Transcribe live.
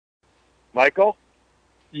Michael?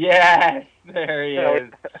 Yes, there he How is.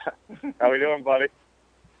 how we doing, buddy?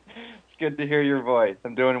 It's good to hear your voice.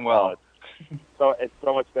 I'm doing Oh, well. it's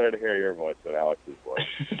so much better to hear your voice than Alex's voice.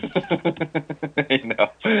 I know.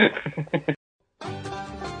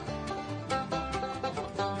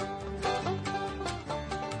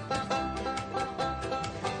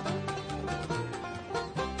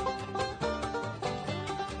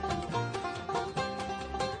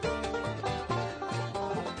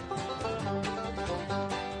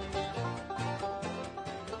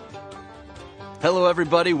 Hello,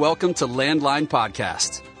 everybody. Welcome to Landline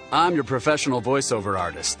Podcast. I'm your professional voiceover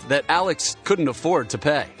artist that Alex couldn't afford to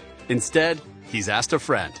pay. Instead, he's asked a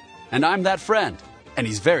friend, and I'm that friend, and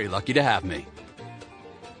he's very lucky to have me.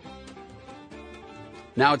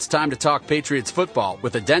 Now it's time to talk Patriots football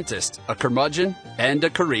with a dentist, a curmudgeon, and a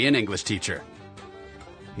Korean English teacher.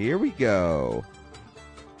 Here we go.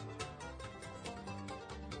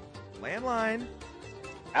 Landline.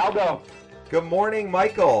 Aldo, Good morning,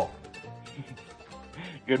 Michael.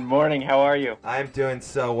 good morning. How are you? I'm doing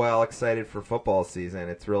so well. Excited for football season.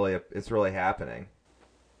 It's really happening.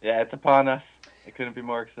 Yeah, it's upon us. I couldn't be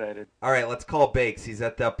more excited. All right, let's call Bakes. He's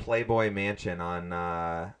at the Playboy Mansion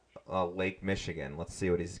on Lake Michigan. Let's see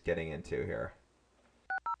what he's getting into here.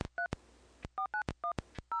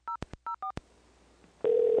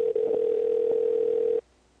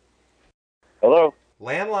 Hello?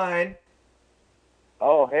 Landline.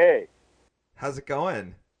 Oh, hey. How's it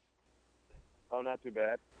going? Oh, not too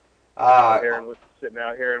bad. Sitting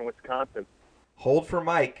out here in Wisconsin. Hold for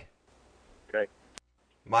Mike. Okay.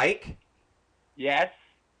 Mike? Yes,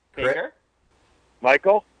 Cri- Baker?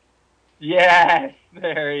 Michael? Yes,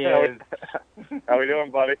 there he is. How we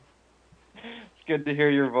doing, buddy? It's good to hear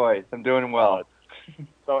your voice. I'm doing well.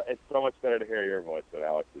 It's so much better to hear your voice than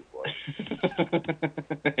Alex's voice.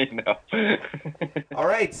 I know. All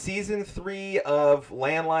right, season 3 of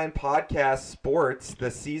Landline Podcast Sports, the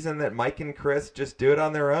season that Mike and Chris just do it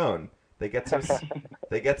on their own. They get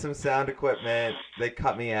some sound equipment, they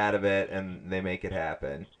cut me out of it, and they make it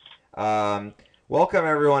happen. Welcome,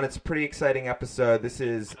 everyone. It's a pretty exciting episode. This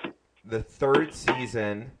is the 3rd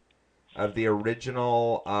season of the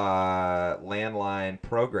original Landline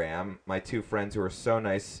program. My two friends who are so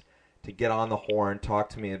nice to get on the horn, talk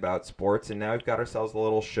to me about sports, and now we've got ourselves a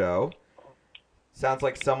little show. Sounds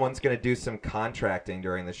like someone's going to do some contracting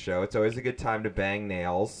during the show. It's always a good time to bang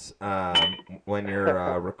nails when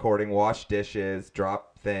you're recording, wash dishes,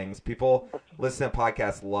 drop things. People listen to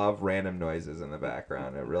podcasts love random noises in the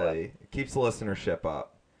background. It keeps the listenership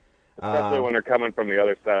up. Especially when they're coming from the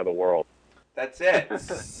other side of the world. That's it.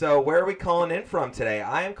 So where are we calling in from today?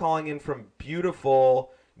 I am calling in from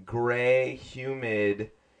beautiful, gray,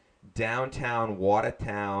 humid, downtown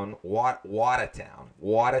Watertown,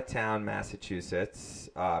 Massachusetts.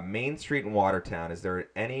 Main Street in Watertown. Is there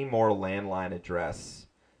any more landline address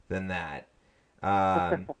than that?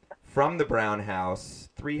 From the Brown House,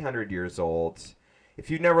 300 years old.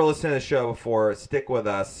 If you've never listened to the show before, stick with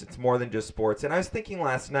us. It's more than just sports. And I was thinking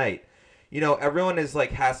last night, everyone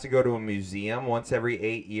has to go to a museum once every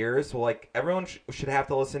 8 years. Well, everyone should have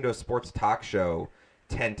to listen to a sports talk show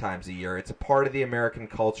 10 times a year. It's a part of the American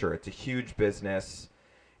culture. It's a huge business.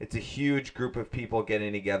 It's a huge group of people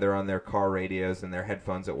getting together on their car radios and their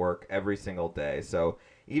headphones at work every single day. So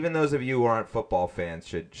even those of you who aren't football fans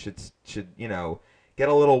should get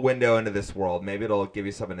a little window into this world. Maybe it'll give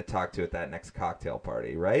you something to talk to at that next cocktail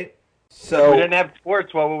party, right? So if we didn't have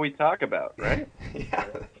sports, what would we talk about, right? Yeah.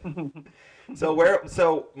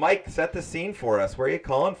 So Mike, set the scene for us. Where are you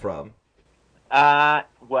calling from?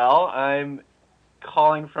 Well, I'm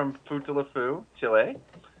calling from Futaleufú, Chile,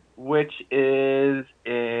 which is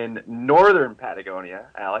in northern Patagonia.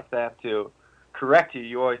 Alex, I have to correct you.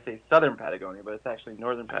 You always say southern Patagonia, but it's actually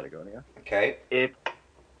northern Patagonia. Okay.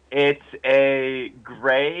 It's a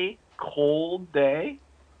gray, cold day.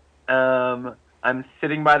 I'm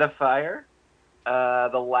sitting by the fire.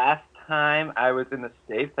 The last time I was in the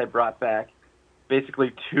States, I brought back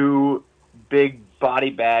basically 2 big body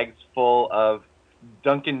bags full of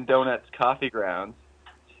Dunkin' Donuts coffee grounds.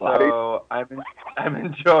 So I'm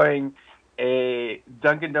enjoying a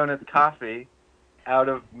Dunkin' Donuts coffee out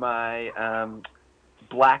of my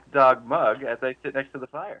Black Dog mug as I sit next to the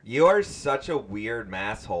fire. You are such a weird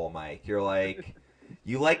masshole, Mike. You're like,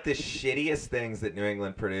 you like the shittiest things that New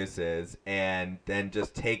England produces and then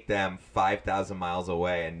just take them 5,000 miles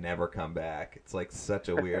away and never come back. It's like such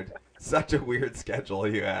a weird schedule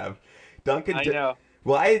you have. I know.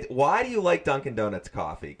 Why do you like Dunkin' Donuts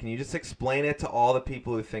coffee? Can you just explain it to all the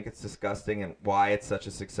people who think it's disgusting and why it's such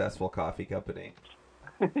a successful coffee company?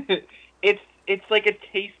 It's like a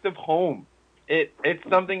taste of home. It's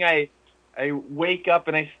something I I wake up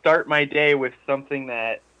and I start my day with something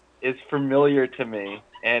that is familiar to me,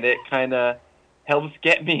 and it kind of helps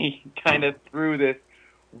get me kind of through this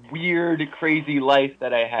weird, crazy life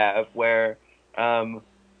that I have where I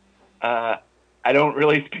don't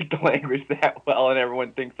really speak the language that well, and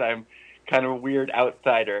everyone thinks I'm kind of a weird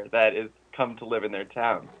outsider that has come to live in their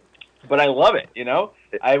town. But I love it, you know.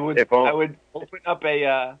 I would open up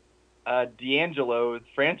a D'Angelo's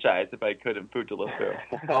franchise if I could in Putalofu.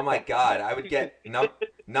 Oh my God, I would get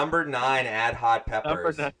number 9 add hot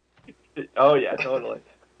peppers. Oh yeah, totally.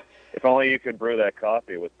 If only you could brew that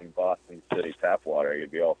coffee with some Boston City tap water, you'd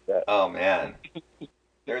be all set. Oh man.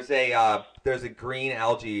 There's a green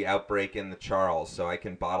algae outbreak in the Charles, so I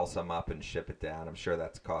can bottle some up and ship it down. I'm sure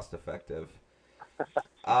that's cost effective.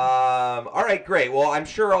 All right, great. Well, I'm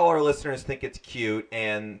sure all our listeners think it's cute,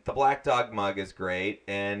 and the Black Dog mug is great.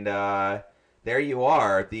 And there you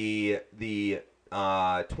are, the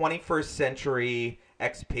 21st century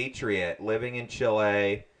expatriate living in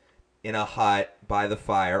Chile in a hut by the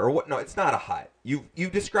fire. Or what? No, it's not a hut.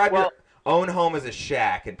 You've described your own home as a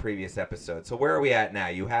shack in previous episodes. So where are we at now?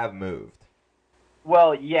 You have moved.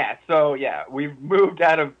 Well, yeah. So yeah, we've moved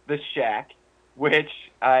out of the shack, which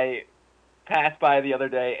I passed by the other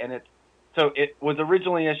day, and it was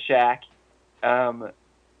originally a shack.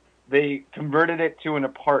 They converted it to an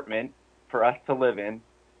apartment for us to live in,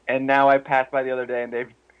 and now I passed by the other day, and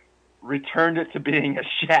they've returned it to being a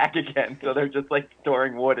shack again. So they're just like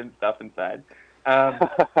storing wood and stuff inside.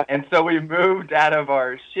 And so we moved out of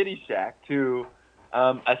our shitty shack to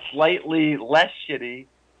a slightly less shitty,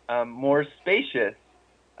 more spacious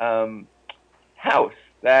house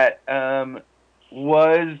that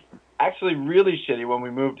was actually really shitty when we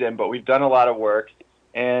moved in, but we've done a lot of work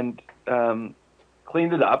and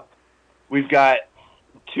cleaned it up. We've got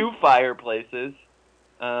 2 fireplaces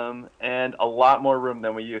and a lot more room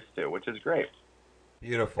than we used to, which is great.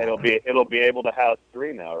 Beautiful. It'll be able to house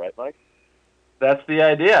 3 now, right, Mike? That's the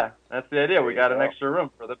idea. We got an extra room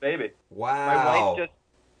for the baby. Wow.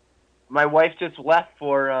 My wife just left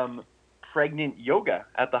for pregnant yoga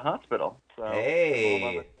at the hospital. So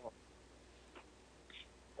hey.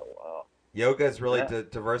 Oh, wow. Yoga is really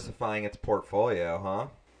diversifying its portfolio, huh?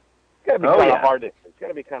 It's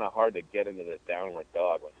gotta be kind of hard to get into the downward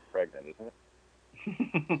dog when you're pregnant, isn't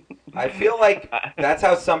it? I feel like that's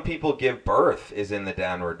how some people give birth, is in the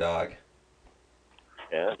downward dog.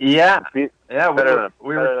 Yeah. Yeah. Better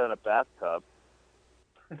than a bathtub.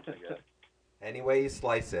 Any way you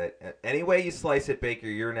slice it, Baker,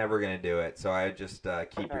 you're never gonna do it. So I would just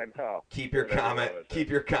keep your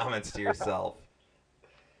comments to yourself.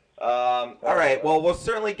 All right. Well, we'll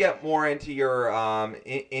certainly get more into your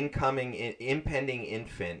impending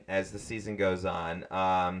infant as the season goes on.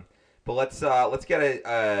 But let's get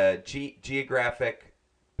a geographic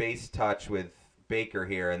base touch with Baker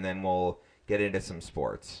here, and then we'll get into some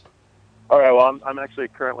sports. All right. Well, I'm actually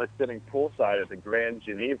currently sitting poolside at the Grand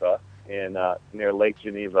Geneva in near Lake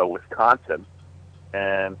Geneva, Wisconsin.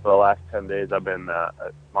 And for the last 10 days, I've been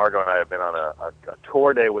Margot and I have been on a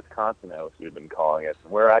tour day Wisconsin, as we've been calling it.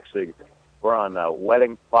 And we're on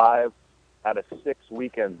wedding 5 out of 6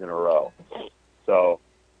 weekends in a row. So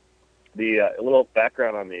a little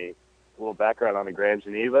background on the Grand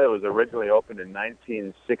Geneva. It was originally opened in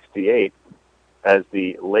 1968 as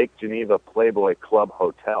the Lake Geneva Playboy Club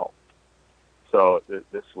Hotel. So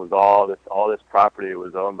all this property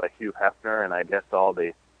was owned by Hugh Hefner, and I guess all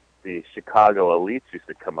the Chicago elites used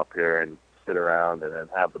to come up here and sit around and then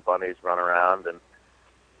have the bunnies run around, and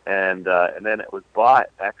then it was bought.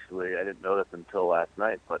 Actually, I didn't know this until last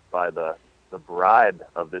night, but by the bride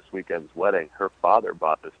of this weekend's wedding, her father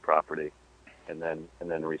bought this property, and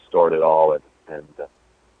then restored it all, and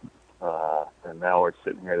now we're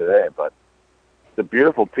sitting here today. But it's a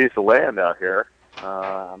beautiful piece of land out here.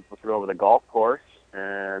 I'm looking over the golf course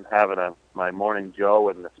and having my morning Joe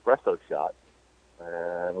with an espresso shot.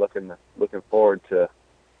 And looking forward to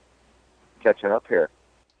catching up here.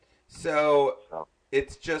 So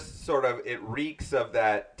it's just sort of, it reeks of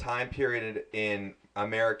that time period in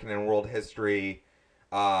American and world history,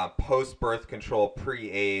 post-birth control,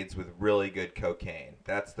 pre-AIDS with really good cocaine.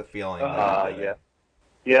 That's the feeling.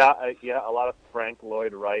 Yeah, a lot of Frank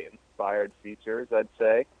Lloyd Wright inspired features, I'd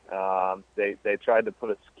say. They tried to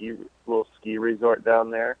put a little ski resort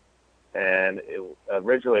down there. And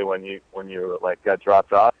originally, when you like got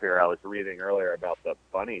dropped off here, I was reading earlier about the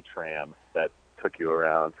bunny tram that took you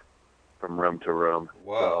around from room to room.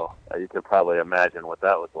 Whoa! So you could probably imagine what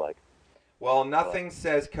that was like. Well, nothing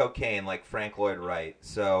says cocaine like Frank Lloyd Wright.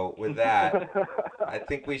 So with that, I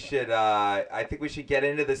think we should get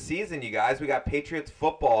into the season, you guys. We got Patriots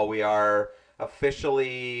football. We are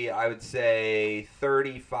officially, I would say,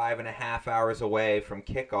 35 and a half hours away from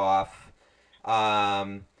kickoff.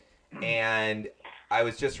 And I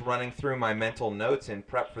was just running through my mental notes in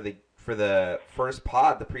prep for the first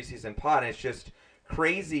pod, the preseason pod, and it's just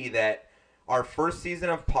crazy that our first season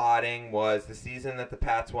of podding was the season that the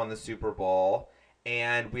Pats won the Super Bowl,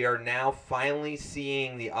 and we are now finally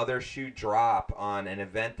seeing the other shoe drop on an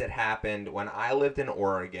event that happened when I lived in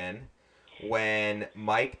Oregon, when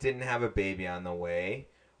Mike didn't have a baby on the way,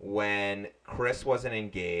 when Chris wasn't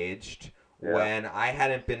engaged, when I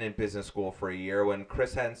hadn't been in business school for a year, when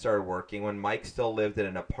Chris hadn't started working, when Mike still lived in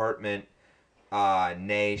an apartment,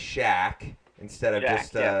 nay shack, instead of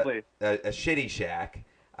just a shitty shack.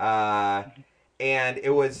 And it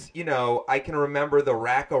was, I can remember the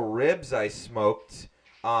rack of ribs I smoked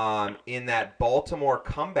in that Baltimore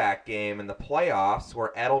comeback game in the playoffs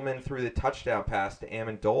where Edelman threw the touchdown pass to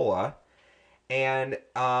Amendola. And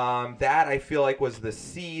that, I feel like, was the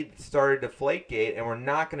seed that started Deflategate, and we're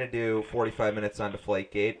not going to do 45 minutes on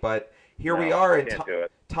Deflategate, but here we are, and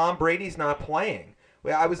Tom Brady's not playing.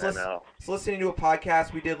 I was listening to a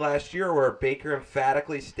podcast we did last year where Baker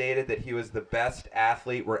emphatically stated that he was the best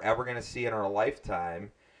athlete we're ever going to see in our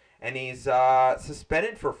lifetime, and he's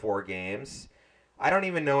suspended for 4 games. I don't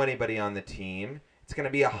even know anybody on the team. It's going to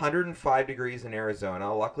be 105 degrees in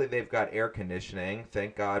Arizona. Luckily, they've got air conditioning.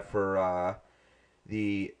 Thank God for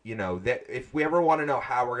if we ever want to know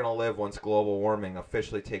how we're going to live once global warming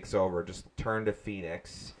officially takes over, just turn to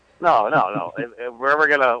Phoenix. No. If we're ever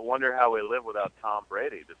going to wonder how we live without Tom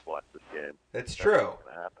Brady, just watch this game. It's true.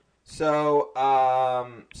 So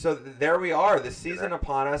there we are. The season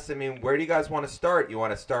upon us. I mean, where do you guys want to start? You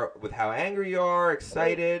want to start with how angry you are,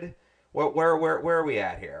 excited? Where are we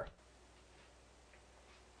at here?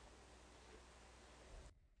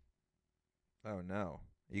 Oh, no.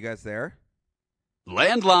 You guys there?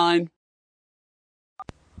 Landline.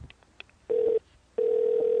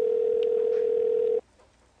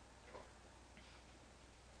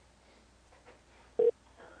 Did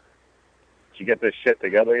you get this shit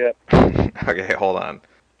together yet? Okay, hold on.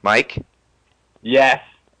 Mike? Yes.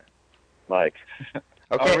 Mike.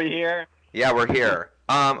 Okay. Are we here? Yeah, we're here.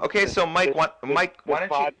 Okay, so Mike, why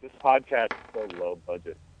don't you... This podcast is so low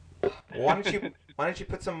budget. Why don't you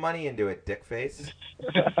put some money into it, dickface?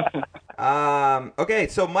 Okay,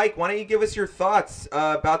 so Mike, why don't you give us your thoughts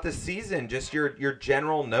about the season? Just your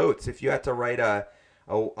general notes. If you had to write a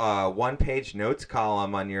one-page notes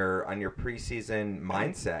column on your preseason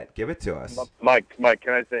mindset, give it to us. Mike,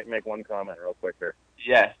 can I make one comment real quick here?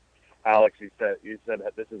 Yes. Alex, you said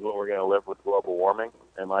that this is what we're going to live with global warming,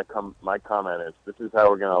 and my comment is this is how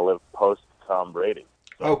we're going to live post Tom Brady.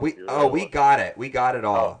 So we got it. We got it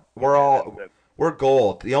all. We're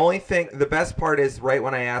gold. The best part is right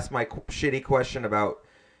when I asked my shitty question about,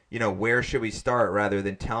 where should we start rather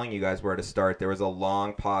than telling you guys where to start, there was a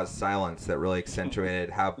long pause silence that really accentuated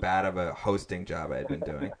how bad of a hosting job I had been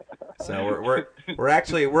doing. So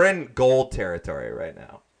we're in gold territory right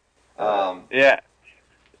now.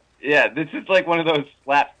 Yeah, this is like one of those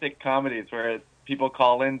slapstick comedies where people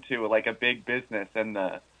call into like a big business and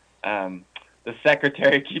the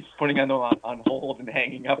secretary keeps putting them on hold and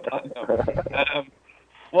hanging up on them.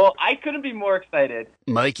 Well, I couldn't be more excited.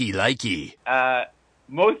 Mikey likey.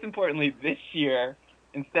 Most importantly, this year,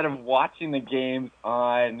 instead of watching the games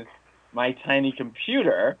on my tiny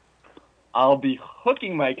computer, I'll be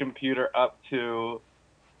hooking my computer up to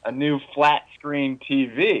a new flat screen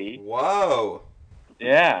TV. Whoa.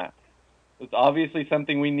 Yeah. It's obviously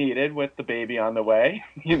something we needed with the baby on the way,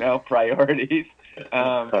 priorities.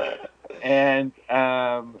 And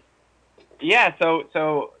I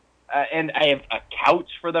have a couch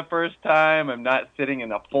for the first time. I'm not sitting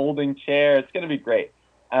in a folding chair. It's going to be great.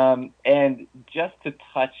 And just to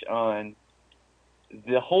touch on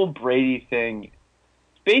the whole Brady thing,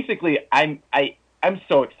 basically, I'm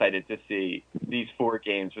so excited to see these 4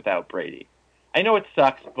 games without Brady. I know it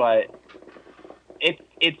sucks, but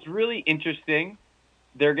it's really interesting.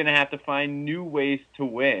 They're going to have to find new ways to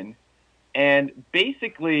win. And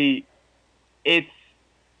basically, there's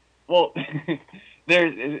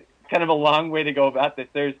kind of a long way to go about this.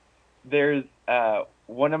 There's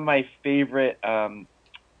one of my favorite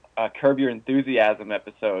Curb Your Enthusiasm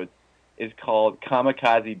episodes is called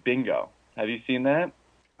Kamikaze Bingo. Have you seen that?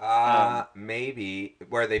 Maybe.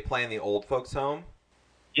 Where they play in the old folks' home?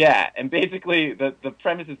 Yeah, and basically the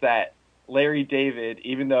premise is that Larry David,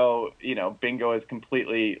 even though, bingo is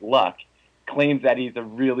completely luck, claims that he's a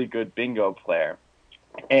really good bingo player.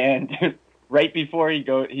 And right before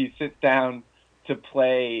he sits down to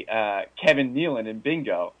play Kevin Nealon in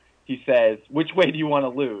bingo, he says, "Which way do you want to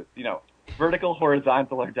lose? vertical,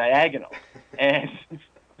 horizontal, or diagonal. And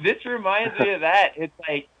this reminds me of that. It's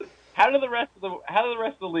like, how do the rest of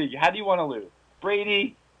the league? How do you want to lose?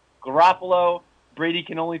 Brady, Garoppolo. Brady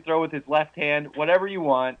can only throw with his left hand. Whatever you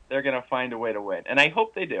want, they're going to find a way to win. And I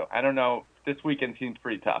hope they do. I don't know. This weekend seems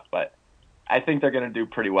pretty tough, but I think they're going to do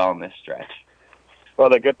pretty well in this stretch. Well,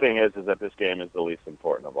 the good thing is that this game is the least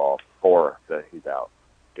important of all four that he's out.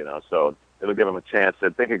 So it'll give him a chance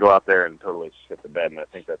that they could go out there and totally shit the bed. And I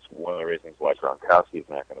think that's one of the reasons why Gronkowski's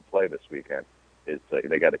not going to play this weekend. Is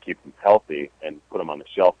they got to keep him healthy and put him on the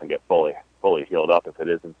shelf and get fully healed up if it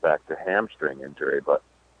is in fact a hamstring injury. But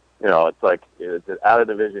it's like it's an out of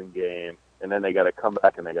division game, and then they got to come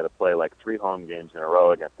back and they got to play like 3 home games in a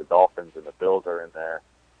row against the Dolphins, and the Bills are in there.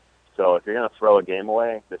 So if you're going to throw a game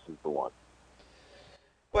away, this is the one.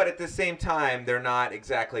 But at the same time, they're not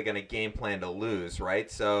exactly going to game plan to lose, right?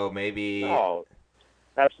 So maybe. No,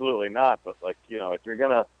 absolutely not. But if you're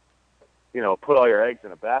going to put all your eggs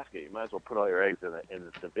in a basket, you might as well put all your eggs in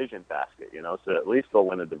the division basket, so at least they'll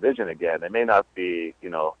win the division again. They may not be,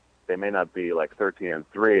 like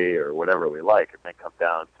 13-3 or whatever we like. It may come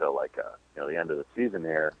down to the end of the season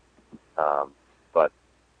here. But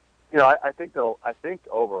I think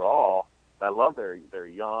overall, I love their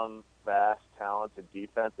young, fast, talented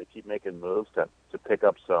defense. They keep making moves to pick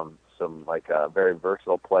up some very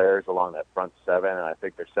versatile players along that front seven, and I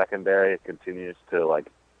think their secondary continues to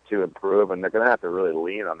improve, and they're going to have to really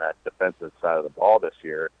lean on that defensive side of the ball this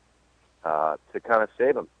year to kind of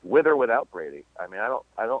save them, with or without Brady. I mean,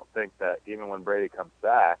 I don't think that even when Brady comes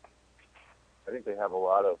back, I think they have a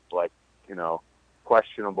lot of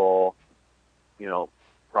questionable,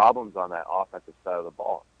 problems on that offensive side of the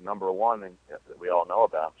ball. Number one, and that we all know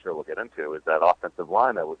about, I'm sure we'll get into, is that offensive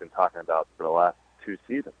line that we've been talking about for the last 2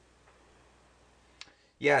 seasons.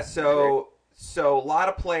 Yeah, so a lot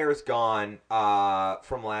of players gone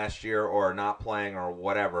from last year or not playing or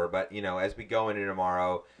whatever. But, as we go into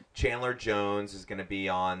tomorrow, Chandler Jones is going to be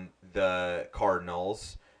on the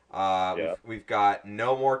Cardinals. We've got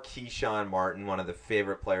no more Keyshawn Martin, one of the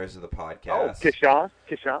favorite players of the podcast. Oh,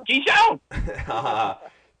 Keyshawn!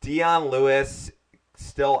 Dion Lewis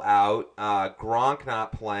still out. Gronk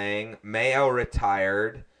not playing. Mayo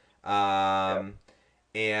retired.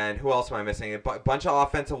 And who else am I missing? A bunch of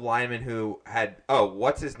offensive linemen who had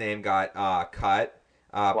what's his name got cut.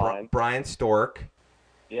 Brian Stork.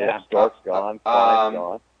 Yeah, Stork's gone. Brian's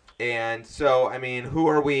gone. And so, I mean, who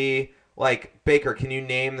are we? Baker, can you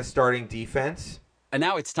name the starting defense? And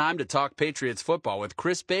now it's time to talk Patriots football with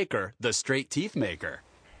Chris Baker, the straight teeth maker.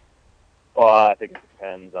 Well, I think it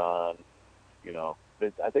depends on,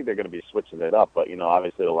 I think they're going to be switching it up. But,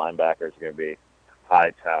 obviously the linebackers are going to be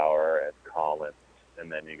Hightower and Collins.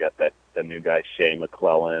 And then you got the new guy, Shea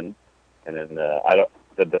McClellan. And then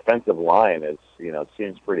the defensive line is,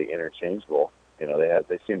 seems pretty interchangeable.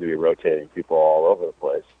 They seem to be rotating people all over the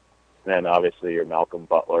place. And then obviously your Malcolm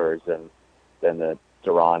Butlers and then the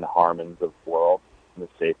Duron Harmons of the world in the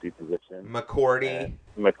safety position. McCourty,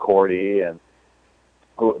 and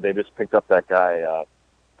they just picked up that guy,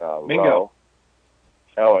 Mingo. Rowe.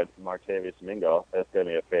 Oh, it's Martavius Mingo. That's going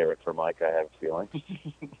to be a favorite for Mike, I have a feeling.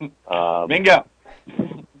 Mingo.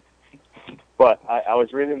 But I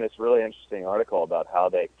was reading this really interesting article about how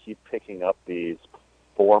they keep picking up these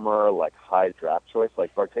former high draft choice,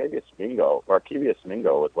 like Martavius Mingo. Martavius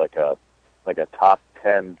Mingo was like a top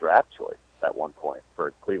 10 draft choice at one point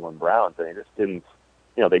for Cleveland Browns, and he just didn't.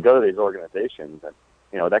 They go to these organizations,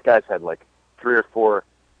 and that guy's had 3 or 4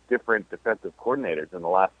 different defensive coordinators in the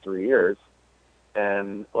last 3 years,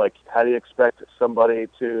 and how do you expect somebody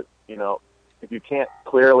to, if you can't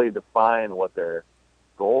clearly define what their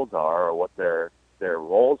goals are or what their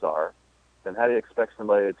roles are, then how do you expect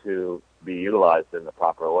somebody to be utilized in the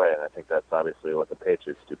proper way? And I think that's obviously what the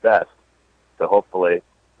Patriots do best. So hopefully,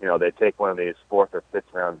 they take one of these 4th or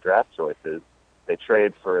 5th round draft choices, they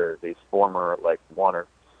trade for these former 1 or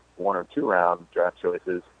 2 round draft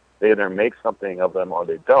choices. They either make something of them or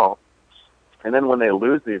they don't. And then when they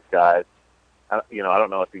lose these guys, I don't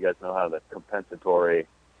know if you guys know how the compensatory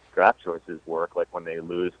draft choices work, when they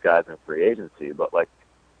lose guys in free agency, but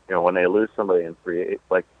when they lose somebody in free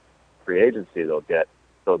agency, they'll get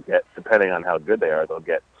depending on how good they are, they'll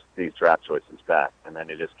get these draft choices back, and then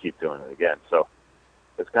they just keep doing it again. So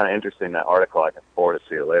it's kind of interesting, that article. I can forward it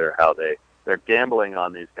to you later, how they're gambling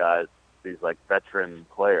on these guys, these veteran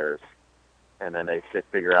players, and then they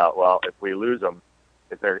figure out, well, if we lose them,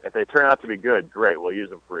 if they turn out to be good, great, we'll use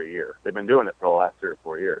them for a year. They've been doing it for the last 3 or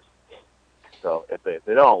 4 years. So if they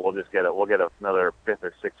don't, we'll get another 5th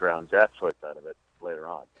or 6th round draft choice out of it later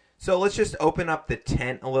on. So let's just open up the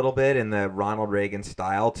tent a little bit in the Ronald Reagan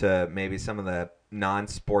style to maybe some of the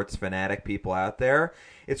non-sports fanatic people out there,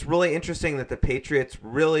 it's really interesting that the Patriots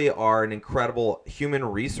really are an incredible human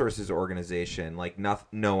resources organization like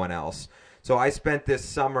no one else. So I spent this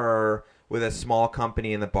summer with a small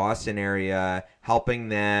company in the Boston area helping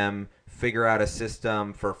them figure out a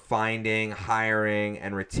system for finding, hiring,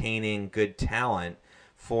 and retaining good talent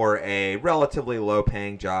for a relatively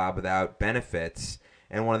low-paying job without benefits.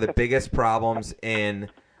 And one of the biggest problems in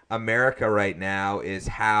America right now is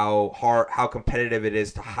how competitive it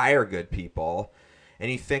is to hire good people.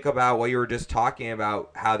 And you think about what you were just talking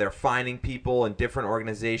about, how they're finding people in different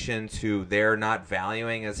organizations who they're not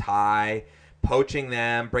valuing as high, poaching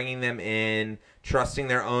them, bringing them in, trusting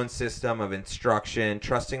their own system of instruction,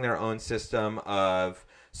 trusting their own system of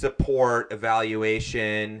support,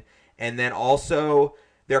 evaluation, and then also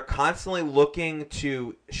they're constantly looking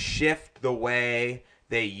to shift the way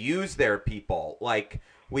they use their people. Like,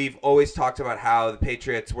 we've always talked about how the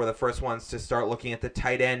Patriots were the first ones to start looking at the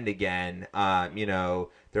tight end again.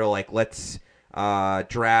 They're like, let's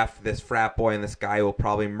draft this frat boy, and this guy will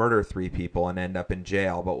probably murder 3 people and end up in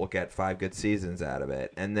jail, but we'll get 5 good seasons out of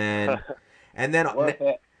it. And then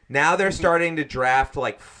now they're starting to draft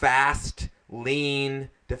like fast, lean,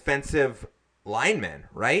 defensive linemen,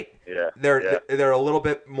 right? Yeah. They're a little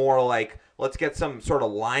bit more like, let's get some sort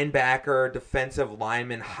of linebacker, defensive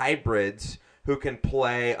lineman hybrids who can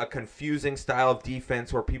play a confusing style of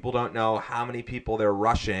defense where people don't know how many people they're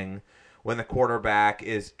rushing when the quarterback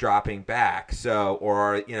is dropping back. So,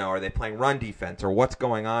 or, are they playing run defense, or what's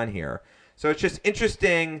going on here? So it's just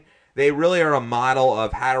interesting. They really are a model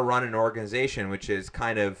of how to run an organization, which is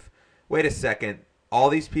kind of, wait a second, all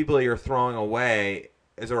these people you're throwing away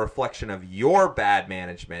is a reflection of your bad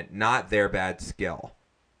management, not their bad skill.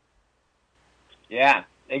 Yeah,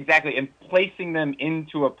 exactly. And placing them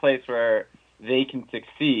into a place where they can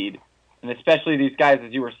succeed. And especially these guys,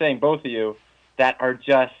 as you were saying, both of you, that are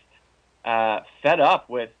just fed up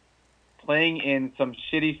with playing in some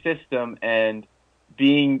shitty system and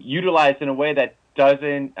being utilized in a way that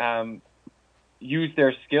doesn't use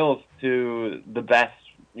their skills to the best,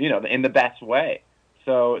 in the best way.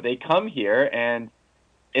 So they come here, and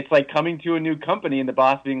it's like coming to a new company and the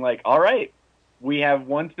boss being like, all right, we have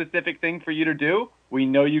one specific thing for you to do. We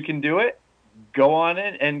know you can do it. Go on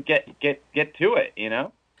it and get to it,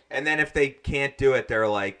 And then if they can't do it, they're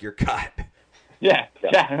like, you're cut. Yeah,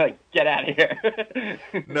 like, get out of here.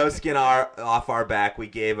 No skin off our back. We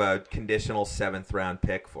gave a conditional 7th round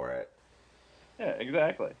pick for it. Yeah,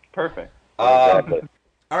 exactly. Perfect. Exactly.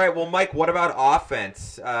 All right, well, Mike, what about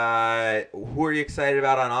offense? Who are you excited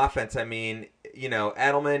about on offense? I mean,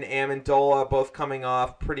 Edelman, Amendola, both coming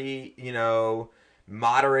off pretty,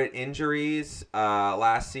 moderate injuries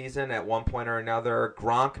last season at one point or another.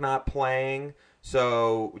 Gronk not playing.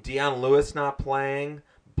 So Deion Lewis not playing.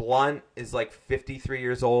 Blunt is like 53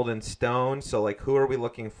 years old and stoned. So, like, who are we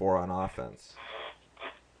looking for on offense?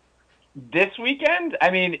 This weekend, I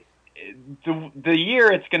mean, the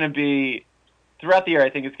year it's going to be, throughout the year, I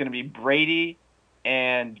think it's going to be Brady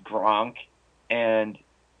and Gronk, and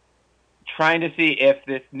trying to see if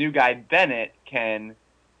this new guy, Bennett, can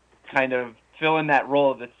kind of fill in that role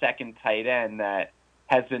of the second tight end that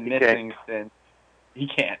has been missing since. He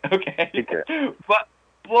can't. Okay. He can't. But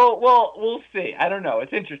we'll see. I don't know.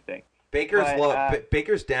 It's interesting.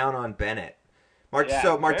 Baker's down on Bennett.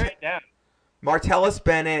 Down. Martellus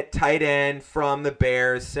Bennett, tight end from the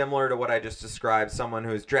Bears, similar to what I just described, someone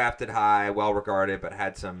who's drafted high, well regarded, but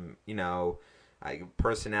had some,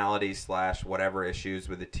 personality / whatever issues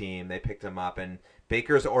with the team. They picked him up, and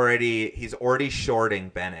he's already shorting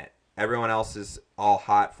Bennett. Everyone else is all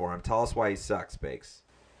hot for him. Tell us why he sucks, Bakes.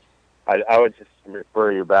 I would just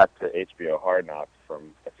refer you back to HBO Hard Knocks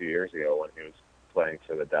from a few years ago when he was playing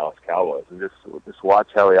for the Dallas Cowboys, and just watch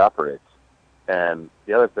how he operates. And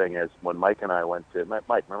the other thing is, when Mike and I went to Mike,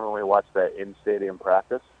 remember when we watched that in-stadium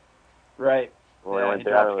practice? Right. When we went he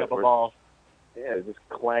dropped a couple balls. Yeah, it was just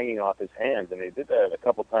clanging off his hands, and he did that a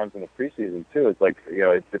couple times in the preseason too. It's like,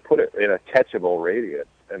 they put it in a catchable radius,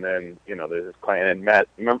 and then there's this clang. And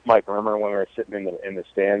Mike, remember when we were sitting in the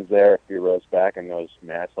stands there a few rows back, and those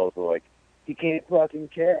assholes were like, "He can't fucking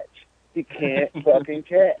catch. He can't fucking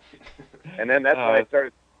catch." And then that's when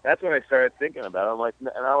I started thinking about it. I'm like,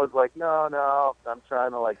 and I was like, no, I'm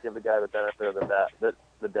trying to like give the guy the benefit of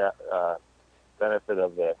benefit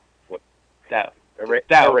of the what? Doubt.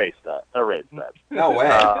 Erase that. No way.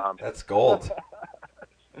 That's gold.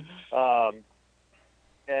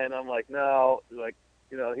 And I'm like, no, like,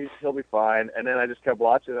 he'll be fine. And then I just kept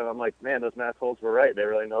watching, and I'm like, man, those assholes were right. They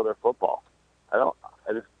really know their football. I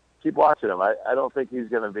just keep watching him. I don't think he's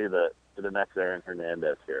going to be the next Aaron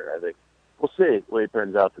Hernandez here. I think we'll see what he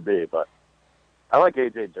turns out to be, but I like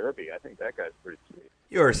AJ Derby. I think that guy's pretty sweet.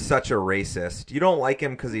 You're such a racist. You don't like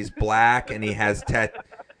him because he's black and he has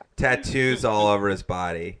tattoos all over his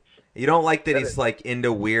body. You don't like that he's like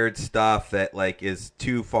into weird stuff that like is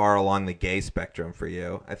too far along the gay spectrum for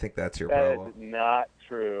you. I think that's your problem. That is not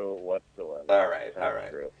true whatsoever. All right, That's all right.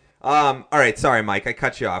 true. All right. Sorry, Mike. I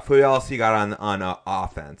cut you off. Who else you got on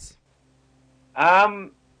offense?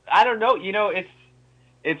 I don't know. You know,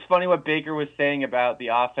 it's funny what Baker was saying about the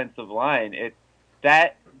offensive line.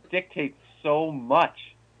 That dictates so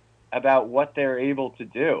much about what they're able to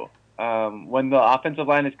do. When the offensive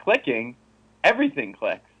line is clicking, everything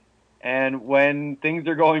clicks. And when things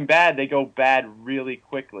are going bad, they go bad really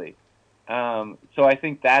quickly. So I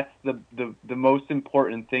think that's the most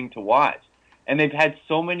important thing to watch. And they've had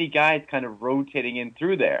so many guys kind of rotating in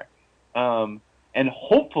through there. And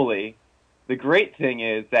hopefully, the great thing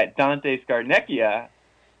is that Dante Scarnecchia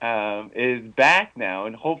is back now,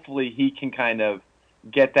 and hopefully he can kind of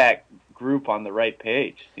get that group on the right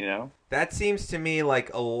page, you know? That seems to me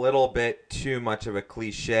like a little bit too much of a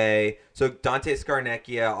cliche. So Dante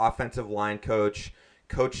Scarnecchia, offensive line coach,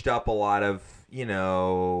 coached up a lot of, you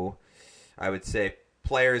know, I would say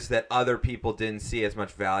players that other people didn't see as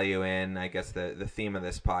much value in, I guess the theme of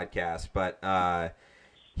this podcast. But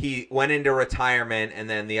he went into retirement, and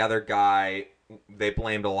then the other guy they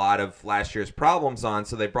blamed a lot of last year's problems on,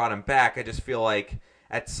 so they brought him back. I just feel like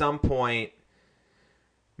at some point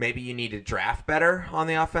maybe you need to draft better on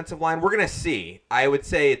the offensive line. We're going to see. I would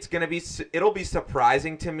say it'll be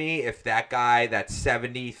surprising to me if that guy, that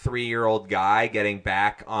 73-year-old guy getting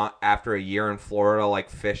back after a year in Florida, like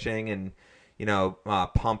fishing and, you know,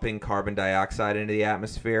 pumping carbon dioxide into the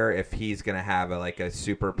atmosphere, if he's going to have a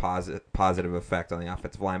super positive effect on the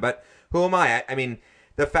offensive line. But who am I? I mean,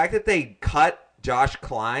 the fact that they cut Josh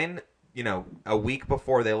Klein, you know, a week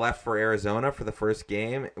before they left for Arizona for the first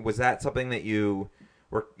game, was that something that you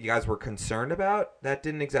guys were concerned about? That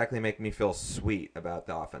didn't exactly make me feel sweet about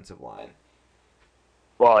the offensive line.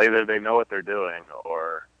 Well, either they know what they're doing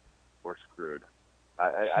or we're screwed.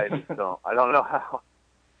 I just don't. I don't know how.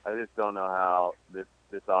 I just don't know how this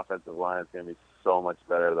offensive line is going to be so much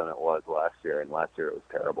better than it was last year. And last year it was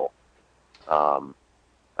terrible. I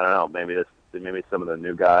don't know. Maybe some of the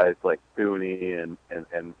new guys like Thuney and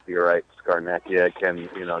you're right, Scarnecchia can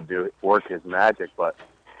work his magic, but.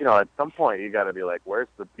 You know, at some point you got to be like, "Where's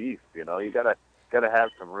the beef?" You know, you got to have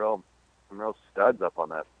some real studs up on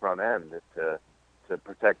that front end to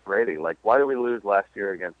protect Brady. Like, why did we lose last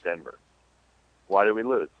year against Denver? Why did we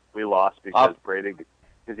lose? We lost because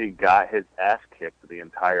he got his ass kicked the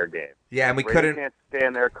entire game. Yeah, and we Brady can't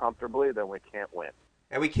stand there comfortably, then we can't win.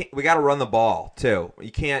 And we got to run the ball too.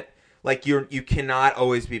 You can't you cannot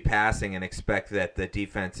always be passing and expect that the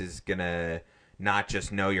defense is gonna not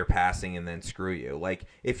just know you're passing and then screw you. Like,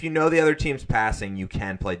 if you know the other team's passing, you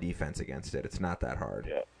can play defense against it. It's not that hard.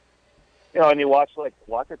 Yeah. You know, and you watch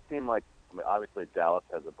a team like, I mean, obviously Dallas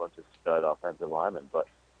has a bunch of stud offensive linemen, but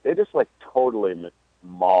they just totally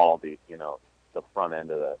maul the front end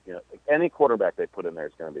of the, any quarterback they put in there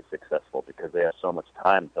is going to be successful because they have so much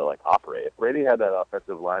time to operate. If Brady had that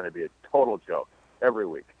offensive line, it'd be a total joke every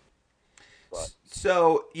week. But.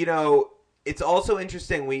 So, it's also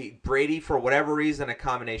interesting. Brady, for whatever reason, a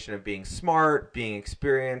combination of being smart, being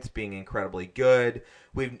experienced, being incredibly good.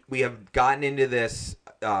 We have gotten into this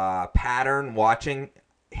pattern watching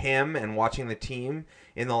him and watching the team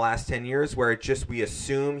in the last 10 years where we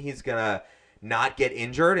assume he's gonna not get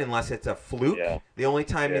injured unless it's a fluke. Yeah. The only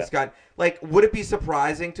time he's got would it be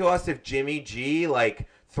surprising to us if Jimmy G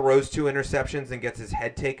throws 2 interceptions and gets his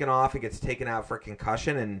head taken off and gets taken out for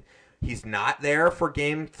concussion and he's not there for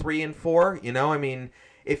game 3 and 4. I mean,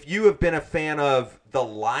 if you have been a fan of the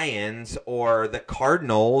Lions or the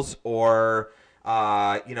Cardinals or,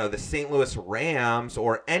 the St. Louis Rams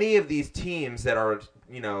or any of these teams that are,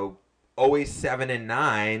 always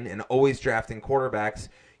 7-9 and always drafting quarterbacks,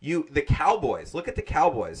 the Cowboys, look at the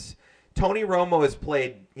Cowboys. Tony Romo has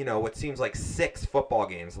played, what seems like 6 football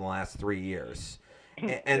games in the last 3 years.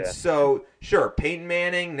 And so, sure, Peyton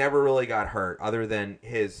Manning never really got hurt other than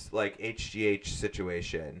his, HGH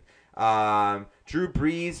situation. Drew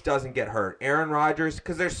Brees doesn't get hurt. Aaron Rodgers,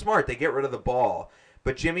 because they're smart, they get rid of the ball.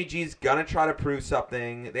 But Jimmy G's going to try to prove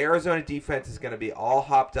something. The Arizona defense is going to be all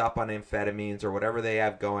hopped up on amphetamines or whatever they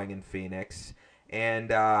have going in Phoenix.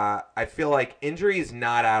 And I feel like injury is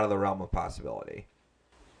not out of the realm of possibility.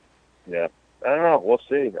 Yeah. I don't know. We'll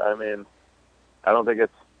see. I mean, I don't think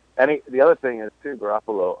it's the other thing is, too,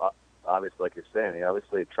 Garoppolo, obviously, like you're saying, he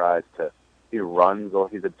obviously tries to – he runs, or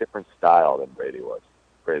he's a different style than Brady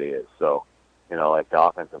is. So, like the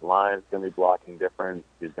offensive line is going to be blocking different.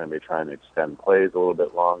 He's going to be trying to extend plays a little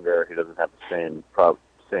bit longer. He doesn't have the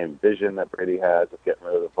same vision that Brady has of getting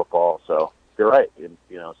rid of the football. So you're right.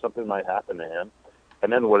 Something might happen to him.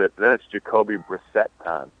 And then then it's Jacoby Brissett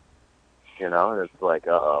time. And it's like,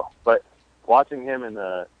 uh-oh. But watching him in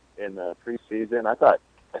the preseason, I thought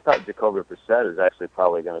Jacoby Brissett is actually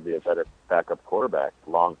probably going to be a better backup quarterback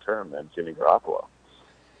long term than Jimmy Garoppolo.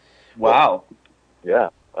 Wow. Yeah,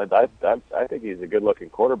 I think he's a good-looking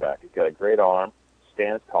quarterback. He's got a great arm,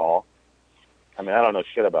 stands tall. I mean, I don't know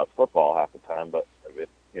shit about football half the time, but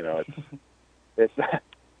it's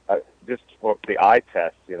just for the eye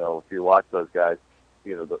test. If you watch those guys,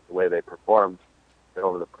 the way they performed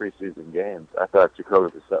over the preseason games, I thought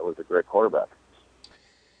Jacoby Brissett was a great quarterback.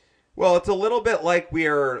 Well, it's a little bit like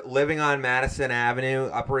we're living on Madison Avenue,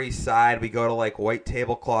 Upper East Side. We go to like white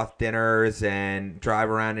tablecloth dinners and drive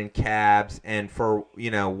around in cabs. And for,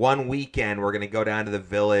 1 weekend, we're going to go down to the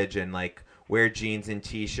Village and like wear jeans and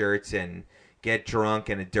T-shirts and get drunk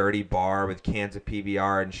in a dirty bar with cans of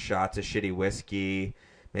PBR and shots of shitty whiskey.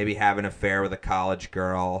 Maybe have an affair with a college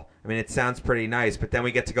girl. I mean, it sounds pretty nice, but then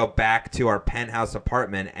we get to go back to our penthouse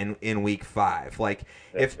apartment and in week 5. Like,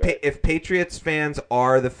 if Patriots fans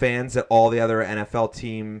are the fans that all the other NFL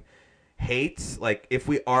team hates, like if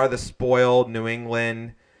we are the spoiled New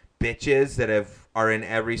England bitches that are in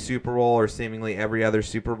every Super Bowl or seemingly every other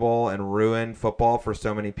Super Bowl and ruin football for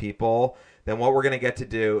so many people, then what we're going to get to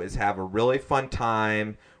do is have a really fun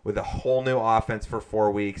time with a whole new offense for 4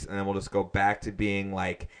 weeks, and then we'll just go back to being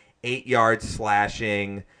like 8-yard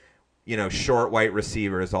slashing, short white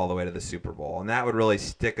receivers all the way to the Super Bowl. And that would really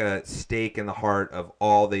stick a stake in the heart of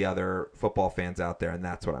all the other football fans out there, and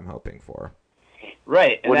that's what I'm hoping for.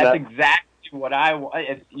 Right, and that's exactly what I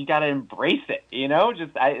want. You got to embrace it,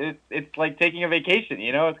 it's like taking a vacation,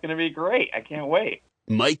 it's going to be great. I can't wait.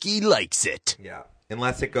 Mikey likes it. Yeah.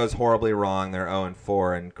 Unless it goes horribly wrong, they're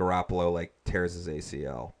 0-4 and Garoppolo tears his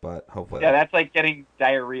ACL. But hopefully, that's like getting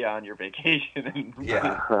diarrhea on your vacation. And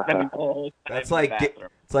spending the whole time that's like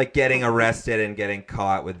it's like getting arrested and getting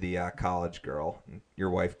caught with the college girl. Your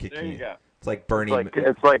wife kicking you. There you go. It's like Bernie.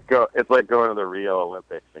 It's like going to the Rio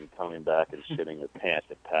Olympics and coming back and shitting your pants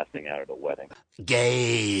and passing out at a wedding.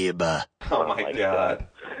 Gabe. Oh my god.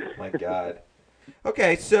 My god.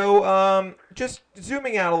 Okay, so just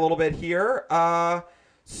zooming out a little bit here.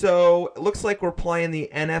 So it looks like we're playing the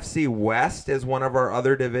NFC West as one of our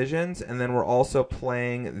other divisions, and then we're also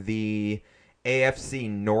playing the AFC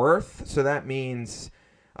North. So that means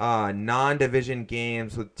non-division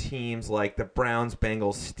games with teams like the Browns,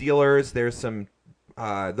 Bengals, Steelers. There's some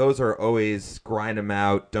those are always grind them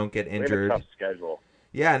out, don't get injured. We have a tough schedule.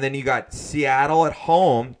 Yeah, and then you got Seattle at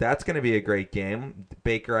home. That's going to be a great game.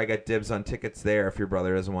 Baker, I got dibs on tickets there if your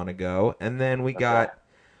brother doesn't want to go. And then we got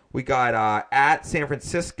at San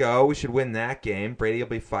Francisco. We should win that game. Brady will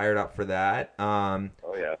be fired up for that. Oh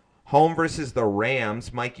yeah. Home versus the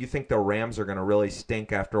Rams. Mike, you think the Rams are going to really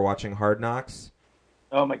stink after watching Hard Knocks?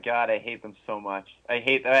 Oh my God, I hate them so much. I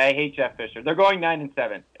hate Jeff Fisher. They're going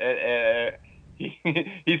 9-7.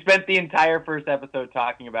 He spent the entire first episode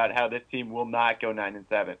talking about how this team will not go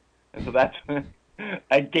 9-7, and so that's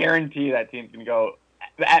I guarantee that team's gonna go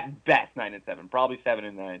at best 9-7, probably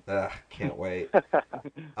 7-9. Can't wait.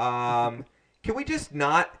 Can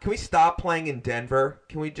we stop playing in Denver?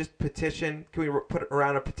 Can we just petition? Can we put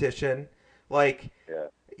around a petition? Okay,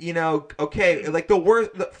 like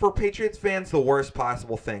for Patriots fans, the worst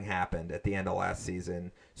possible thing happened at the end of last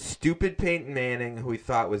season. Stupid Peyton Manning, who we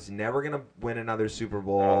thought was never going to win another Super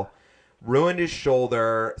Bowl, ruined his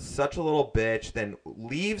shoulder, such a little bitch, then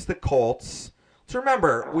leaves the Colts. So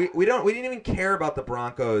remember, we didn't even care about the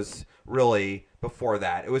Broncos really before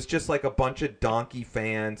that. It was just like a bunch of donkey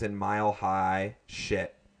fans and Mile High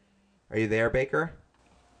shit. Are you there, Baker?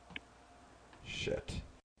 Shit.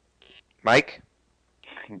 Mike?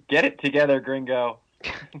 Get it together, gringo.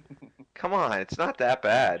 Come on, it's not that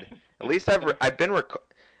bad. At least I've been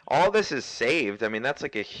all this is saved. I mean, that's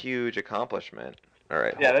like a huge accomplishment. All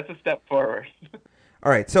right. Yeah, that's a step forward.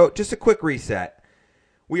 All right, so just a quick reset.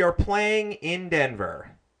 We are playing in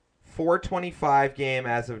Denver. 4:25 game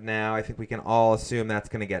as of now. I think we can all assume that's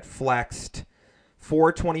going to get flexed.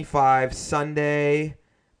 4:25 Sunday,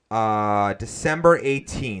 December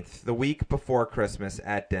 18th, the week before Christmas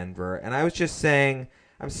at Denver. And I was just saying,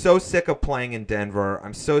 I'm so sick of playing in Denver.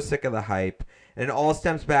 I'm so sick of the hype. And it all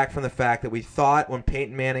stems back from the fact that we thought when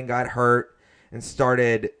Peyton Manning got hurt and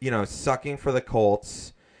started, sucking for the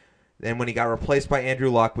Colts, and when he got replaced by Andrew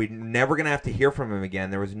Luck, we're never going to have to hear from him again.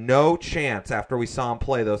 There was no chance after we saw him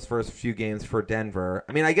play those first few games for Denver.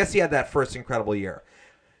 I mean, I guess he had that first incredible year.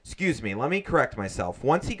 Excuse me, let me correct myself.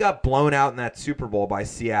 Once he got blown out in that Super Bowl by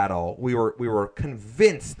Seattle, we were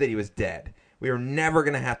convinced that he was dead. We were never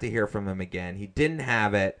going to have to hear from him again. He didn't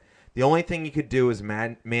have it. The only thing he could do was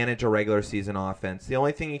manage a regular season offense. The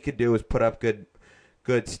only thing he could do was put up good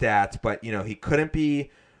stats, but he couldn't be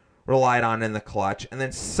relied on in the clutch. And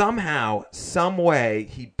then somehow, some way,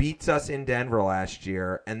 he beats us in Denver last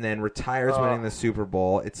year and then retires winning the Super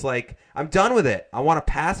Bowl. It's like, I'm done with it. I want to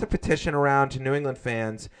pass a petition around to New England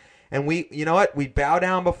fans. And you know what? We bow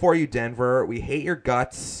down before you, Denver. We hate your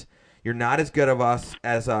guts. You're not as good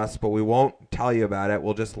as us, but we won't tell you about it.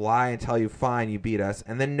 We'll just lie and tell you, fine, you beat us,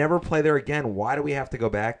 and then never play there again. Why do we have to go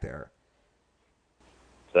back there?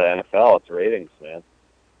 It's the NFL. It's ratings, man.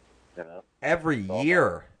 Every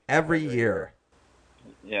year.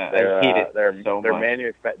 Yeah, I hate it so they're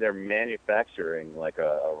much. They're manufacturing like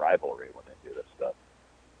a rivalry when they do this stuff.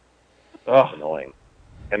 Oh, It's annoying.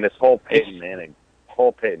 And this whole Peyton Manning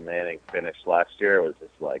finish last year was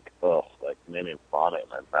just like made me vomit in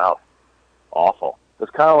my mouth. Awful.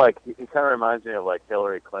 It's kind of like he kind of reminds me of like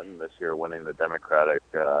Hillary Clinton this year winning the Democratic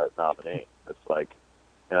nominee. It's like,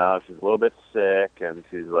 she's a little bit sick and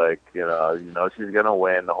she's like, she's gonna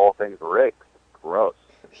win. The whole thing's rigged. Gross.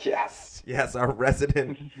 Yes, our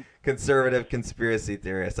resident conservative conspiracy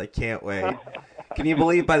theorist. I can't wait. Can you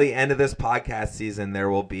believe by the end of this podcast season there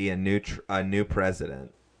will be a new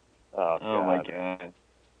president? Oh my God.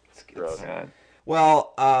 It's gross.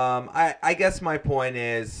 Well, I guess my point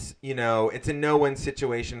is, it's a no-win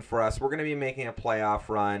situation for us. We're going to be making a playoff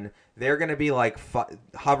run. They're going to be like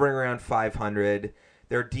hovering around 500.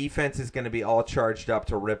 Their defense is going to be all charged up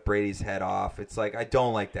to rip Brady's head off. It's like, I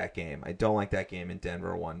don't like that game. I don't like that game in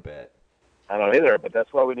Denver one bit. I don't either, but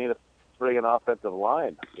that's why we need a friggin' offensive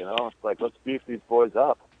line. It's like, let's beef these boys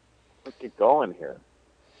up. Let's get going here.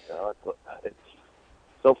 It's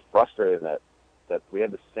so frustrating that we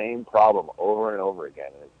have the same problem over and over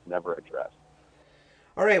again, and it's never addressed.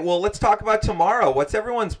 All right, well, let's talk about tomorrow. What's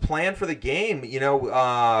everyone's plan for the game? It's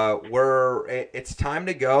time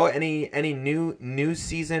to go. Any new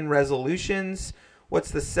season resolutions?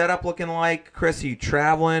 What's the setup looking like? Chris, are you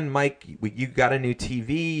traveling? Mike, you got a new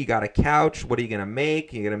TV, you got a couch. What are you going to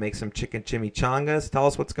make? You going to make some chicken chimichangas? Tell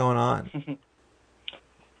us what's going on.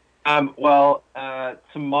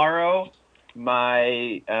 Tomorrow,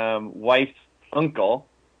 my wife's uncle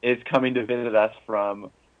is coming to visit us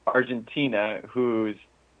from Argentina, who's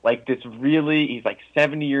like he's like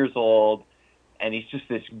 70 years old, and he's just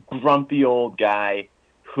this grumpy old guy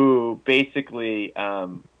who basically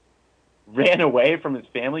ran away from his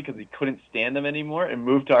family because he couldn't stand them anymore and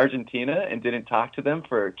moved to Argentina and didn't talk to them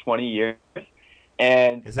for 20 years.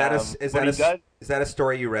 And is that a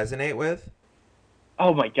story you resonate with?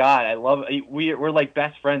 Oh my God, I love it. We're like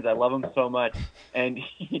best friends. I love him so much. And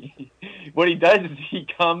what he does is he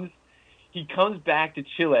comes back to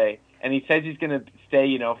Chile and he says he's going to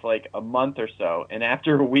stay, for like a month or so. And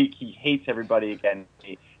after a week, he hates everybody again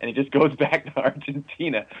and he just goes back to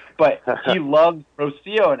Argentina. But he loves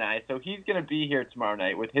Rocio and I, so he's going to be here tomorrow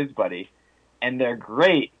night with his buddy, and they're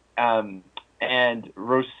great. And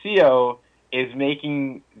Rocio is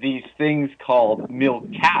making these things called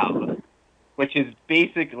milcao, which is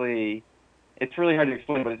basically, it's really hard to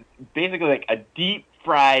explain, but it's basically like a deep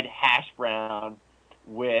fried hash brown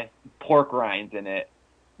with pork rinds in it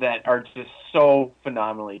that are just so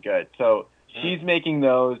phenomenally good. So she's making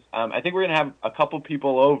those. I think we're going to have a couple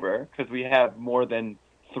people over because we have more than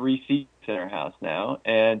 3 seats in our house now,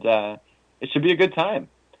 and it should be a good time.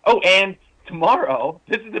 Oh, and tomorrow,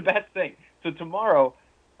 this is the best thing. So tomorrow,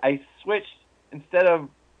 I switched, instead of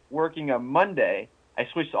working on Monday, I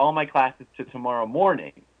switched all my classes to tomorrow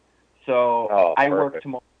morning. So I work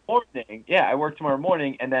tomorrow morning. Yeah, I work tomorrow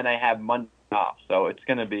morning, and then I have Monday off. So it's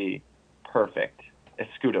going to be perfect.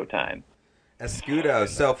 Escudo time. Escudo.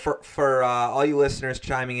 So for all you listeners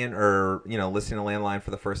chiming in or listening to Landline for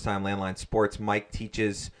the first time, Landline Sports, Mike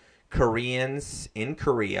teaches Koreans in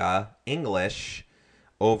Korea English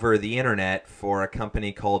over the internet for a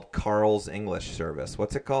company called Carl's English Service.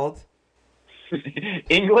 What's it called?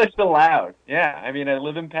 English Aloud. Yeah, I mean, I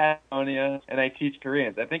live in Patagonia and I teach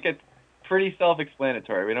Koreans. I think it's pretty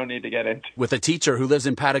self-explanatory. We don't need to get into. With a teacher who lives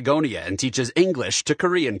in Patagonia and teaches English to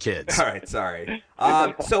Korean kids. All right, sorry.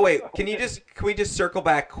 So wait, can we just circle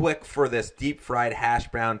back quick for this deep fried hash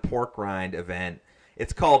brown pork rind event?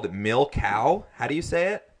 It's called milcao. How do you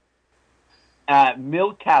say it?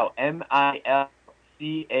 Milcao.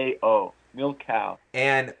 MILCAO. Milcao.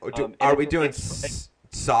 And are we doing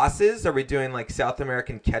sauces? Are we doing like South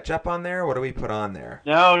American ketchup on there? What do we put on there?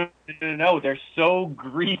 No. They're so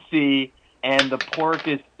greasy, and the pork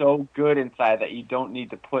is so good inside that you don't need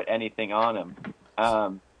to put anything on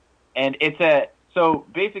them. and so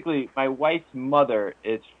basically my wife's mother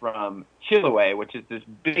is from Chiloé, which is this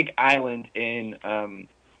big island in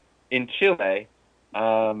Chile,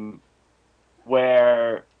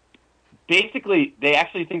 where basically they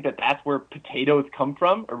actually think that that's where potatoes come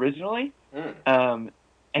from originally.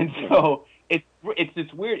 And so it's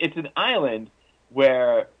this weird. It's an island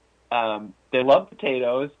where they love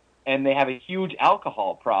potatoes and they have a huge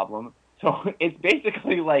alcohol problem. So it's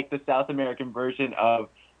basically like the South American version of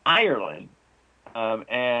Ireland. Wow.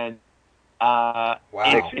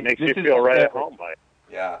 Makes you feel right at home, Mike.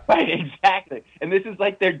 Yeah. Right, exactly. And this is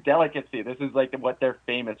like their delicacy. This is like what they're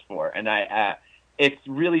famous for. And it's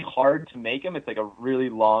really hard to make them. It's like a really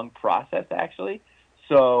long process, actually.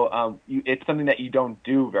 So it's something that you don't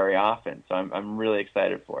do very often. So I'm really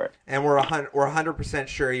excited for it. And we're 100%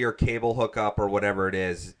 sure your cable hookup or whatever it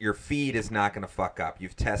is, your feed is not going to fuck up.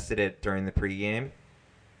 You've tested it during the pregame?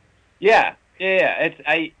 Yeah.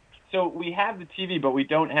 So we have the TV, but we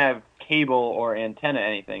don't have cable or antenna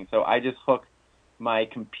anything. So I just hook my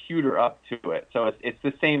computer up to it. So it's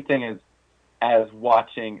the same thing as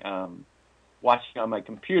watching on my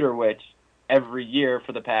computer, which every year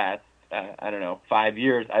for the past 5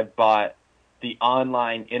 years, I've bought the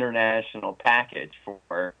online international package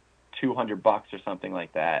for $200 or something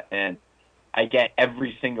like that, and I get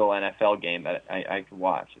every single NFL game that I can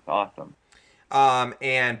watch. It's awesome.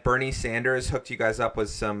 And Bernie Sanders hooked you guys up with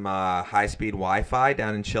some high-speed Wi-Fi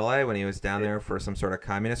down in Chile when he was down there for some sort of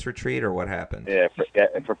communist retreat, or what happened? Yeah,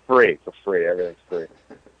 for free. For free. Everything's free.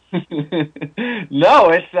 No,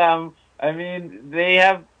 it's they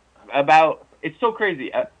have it's so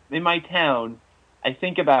crazy. In my town, I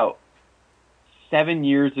think about 7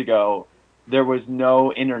 years ago, there was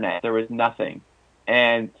no internet. There was nothing.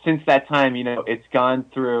 And since that time, it's gone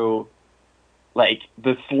through like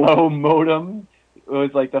the slow modem. It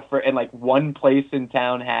was like and like one place in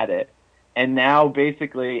town had it. And now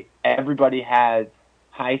basically everybody has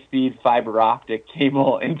high-speed fiber optic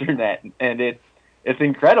cable internet, and it's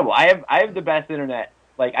incredible. I have the best internet.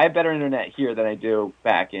 Like, I have better internet here than I do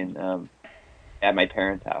back in at my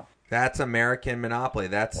parents' house. That's American monopoly.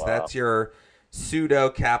 That's your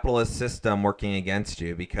pseudo-capitalist system working against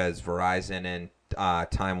you, because Verizon and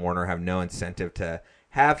Time Warner have no incentive to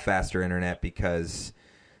have faster internet because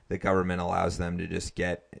the government allows them to just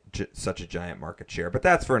get such a giant market share. But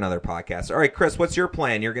that's for another podcast. All right, Chris, what's your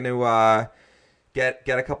plan? You're going to get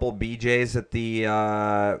a couple of BJs at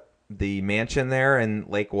the mansion there in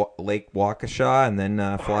Lake Waukesha and then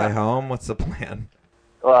fly home? What's the plan?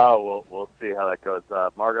 Well, we'll see how that goes.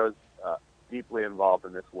 Margot's deeply involved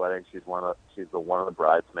in this wedding. She's one of the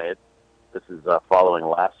bridesmaids. This is following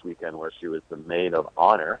last weekend where she was the maid of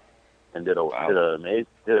honor and did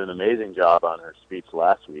an amazing job on her speech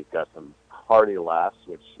last week. Got some hearty laughs,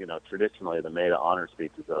 which traditionally the maid of honor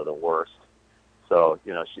speeches are the worst. So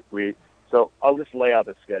so I'll just lay out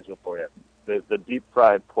the schedule for you. The deep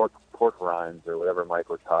fried pork rinds or whatever Mike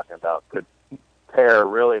was talking about could pair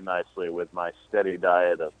really nicely with my steady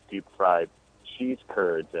diet of deep fried cheese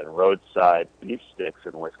curds and roadside beef sticks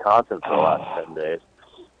in Wisconsin for the last 10 days.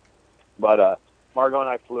 But Margot and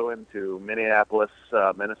I flew into Minneapolis,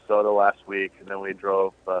 Minnesota last week, and then we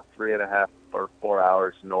drove 3.5 or 4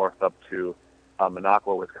 hours north up to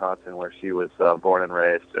Minocqua, Wisconsin, where she was born and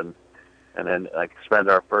raised, and then spent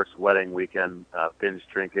our first wedding weekend binge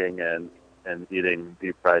drinking and eating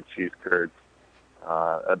deep fried cheese curds.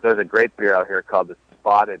 There's a great beer out here called the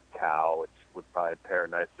Spotted Cow, which would probably pair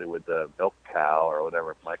nicely with the Milk Cow or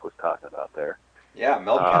whatever Mike was talking about there. Yeah,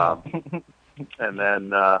 Milk Cow. And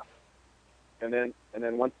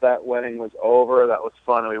then once that wedding was over, that was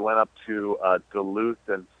fun. We went up to Duluth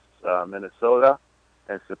and Minnesota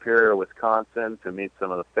and Superior, Wisconsin to meet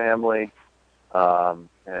some of the family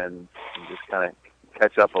and just kind of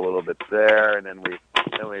catch up a little bit there. And then we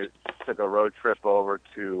took a road trip over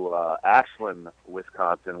to Ashland,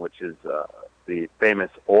 Wisconsin, which is the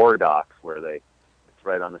famous ore docks where it's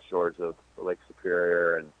right on the shores of Lake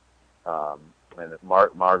Superior, and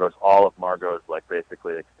all of Margot's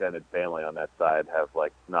basically extended family on that side have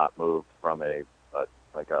not moved from a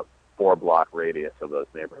 4-block radius of those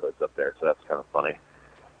neighborhoods up there, so that's kind of funny.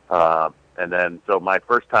 And then so my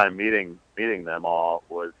first time meeting them all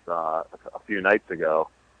was a few nights ago,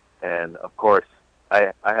 and of course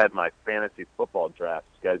I had my fantasy football draft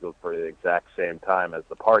scheduled for the exact same time as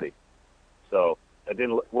the party, so it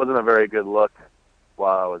wasn't a very good look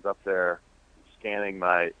while I was up there scanning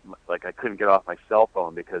I couldn't get off my cell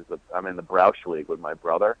phone because I'm in the Broush League with my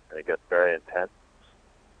brother, and it gets very intense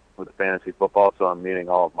with the fantasy football. So I'm meeting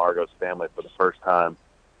all of Margot's family for the first time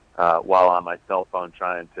while on my cell phone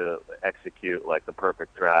trying to execute the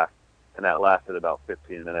perfect draft. and that lasted about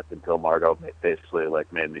 15 minutes until Margot basically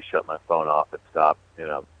like made me shut my phone off and stop,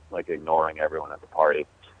 like ignoring everyone at the party.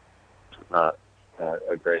 Not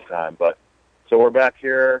a great time, but so we're back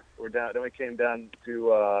here. We're down. Then we came down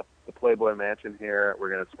to the Playboy Mansion here. We're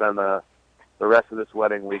gonna spend the rest of this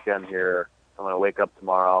wedding weekend here. I'm gonna wake up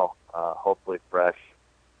tomorrow, hopefully fresh,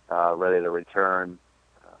 ready to return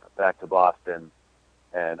back to Boston.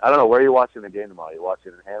 And I don't know, where are you watching the game tomorrow? You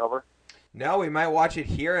watching it in Hanover? No, we might watch it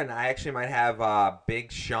here, and I actually might have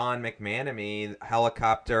Big Sean McManamy,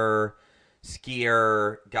 helicopter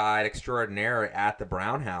skier guide extraordinaire, at the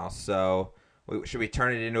Brown House. So should we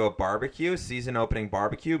turn it into a barbecue, season opening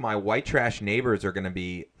barbecue? My white trash neighbors are going to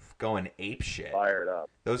be going ape shit. Fired up.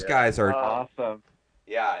 Those guys are Awesome.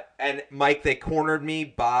 Yeah, and Mike,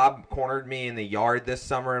 Bob cornered me in the yard this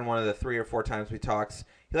summer, and one of the 3 or 4 times we talked,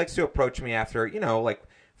 he likes to approach me after, like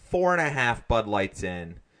 4.5 Bud Lights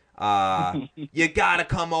in. You gotta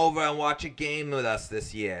come over and watch a game with us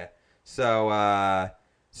this year. So I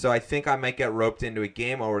think I might get roped into a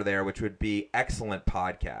game over there, which would be excellent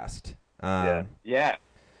podcast. Yeah.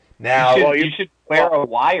 Now, you should wear a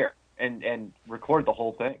wire and record the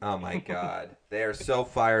whole thing. Oh my God, they are so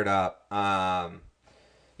fired up.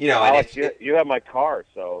 Alex, you have my car,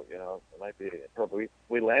 so it might be perfect.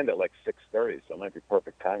 We land at like 6:30, so it might be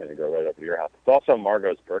perfect timing to go right up to your house. It's also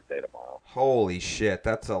Margot's birthday tomorrow. Holy shit,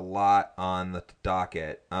 that's a lot on the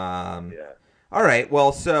docket. Yeah. All right,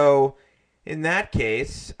 well, so in that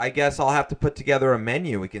case, I guess I'll have to put together a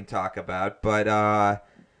menu we can talk about, but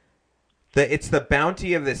it's the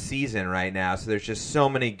bounty of the season right now, so there's just so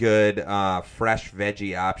many good fresh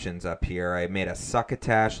veggie options up here. I made a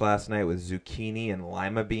succotash last night with zucchini and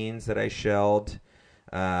lima beans that I shelled,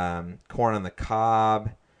 corn on the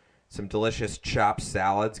cob, some delicious chopped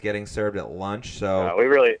salads getting served at lunch. So we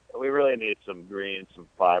really need some greens, some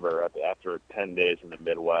fiber. After 10 days in the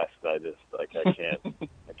Midwest, I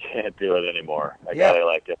can't do it anymore. I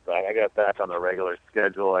gotta get back. I got back on the regular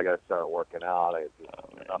schedule. I gotta start working out.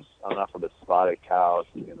 Enough of the spotted cows.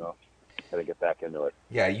 Gotta get back into it.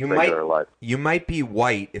 Yeah, you might be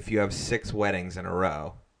white if you have 6 weddings in a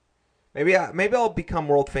row. Maybe I'll become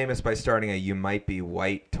world famous by starting a You Might Be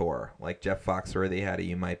White tour, like Jeff Foxworthy had a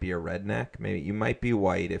You Might Be a Redneck. Maybe you might be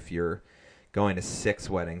white if you're going to 6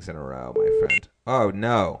 weddings in a row, my friend. Oh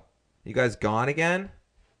no, you guys gone again?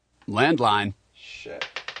 Landline. Shit.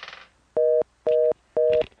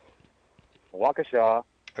 Waukesha.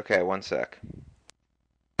 Okay, one sec.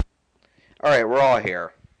 All right, we're all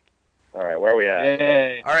here. All right, where are we at?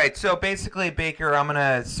 Yay. All right, so basically, Baker, I'm going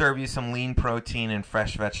to serve you some lean protein and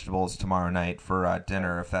fresh vegetables tomorrow night for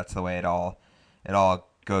dinner, if that's the way it all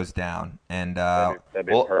goes down. And That'd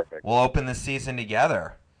be perfect. We'll open the season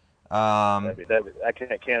together. I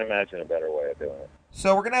can't imagine a better way of doing it.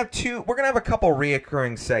 So we're gonna have a couple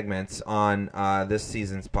reoccurring segments on this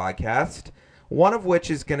season's podcast. One of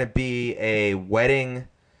which is going to be a wedding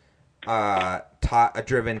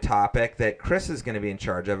driven topic that Chris is going to be in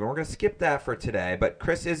charge of, and we're going to skip that for today. But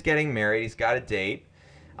Chris is getting married; he's got a date,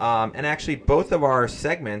 and actually, both of our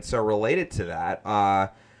segments are related to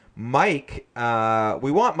that. Mike,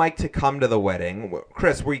 we want Mike to come to the wedding.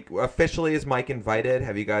 Chris, is Mike invited?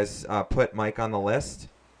 Have you guys put Mike on the list?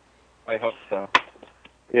 I hope so.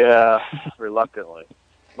 Yeah, reluctantly.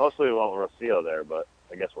 Mostly we want Rocio there, but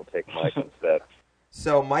I guess we'll take Mike instead.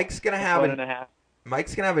 So Mike's gonna have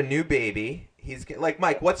a new baby. He's like,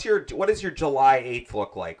 Mike. What does your July 8th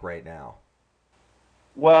look like right now?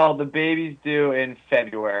 Well, the baby's due in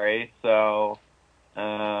February, so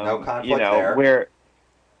no conflict there.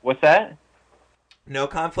 What's that? No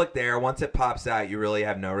conflict there. Once it pops out, you really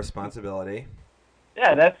have no responsibility.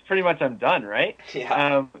 Yeah, that's pretty much I'm done, right?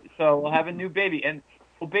 Yeah. So we'll have a new baby, and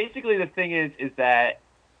well, basically the thing is that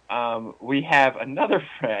we have another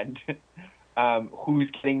friend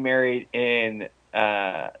who's getting married in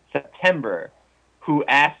September, who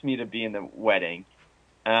asked me to be in the wedding,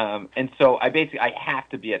 and so I have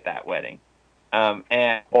to be at that wedding.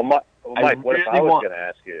 Mike, what if I was going to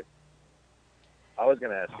ask you? I was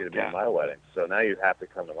going to ask you to be in my wedding, so now you have to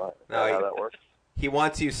come to mine. Is that how that works? He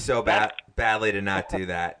wants you so badly to not do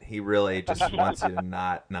that. He really just wants you to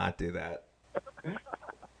not do that.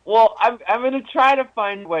 Well, I'm going to try to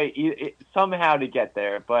find a way somehow to get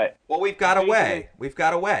there, but we've got a way. We've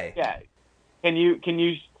got a way. Yeah. Can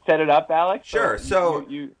you set it up, Alex? Sure. So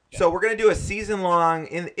we're going to do a season long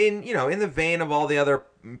in the vein of all the other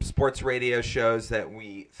sports radio shows that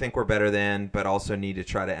we think we're better than, but also need to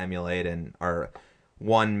try to emulate and are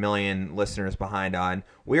 1 million listeners behind on.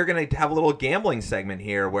 We're going to have a little gambling segment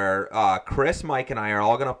here where Chris, Mike, and I are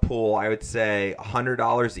all going to pool, I would say,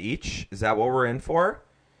 $100 each. Is that what we're in for?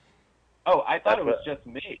 Oh, I thought it was just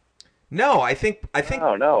me. No, I think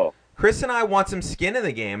Oh no. Chris and I want some skin in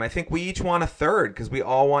the game. I think we each want a third because we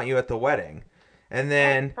all want you at the wedding. And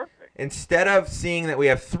then instead of seeing that we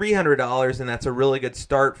have $300 and that's a really good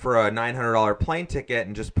start for a $900 plane ticket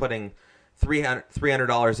and just putting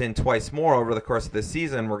 $300 in twice more over the course of the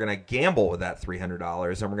season, we're going to gamble with that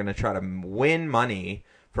 $300 and we're going to try to win money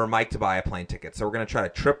for Mike to buy a plane ticket. So we're going to try to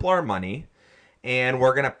triple our money. And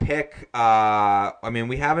we're going to pick,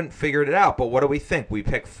 we haven't figured it out, but what do we think? We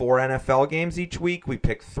pick 4 NFL games each week. We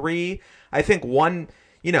pick 3. I think one,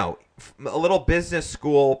 a little business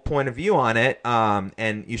school point of view on it,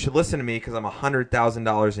 and you should listen to me because I'm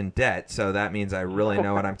 $100,000 in debt, so that means I really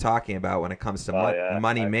know what I'm talking about when it comes to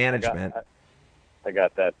money management. I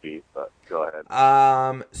got that beat, but go ahead.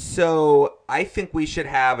 So I think we should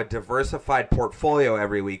have a diversified portfolio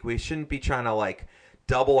every week. We shouldn't be trying to,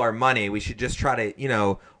 double our money. We should just try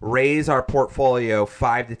to, raise our portfolio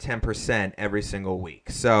 5 to 10% every single week.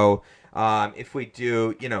 So if we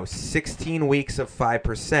do, 16 weeks of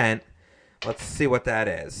 5%, let's see what that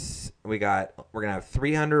is. We're gonna have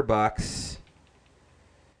 $300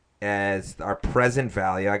 as our present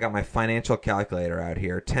value. I got my financial calculator out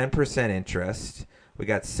here. 10% interest. We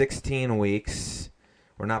got 16 weeks.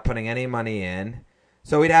 We're not putting any money in.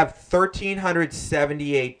 So we'd have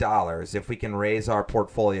 $1,378 if we can raise our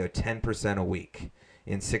portfolio 10% a week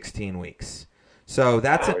in 16 weeks. So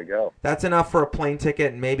that's enough for a plane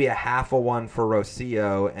ticket and maybe a half of one for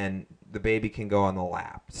Rocio, and the baby can go on the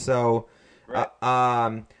lap. So,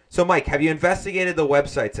 so Mike, have you investigated the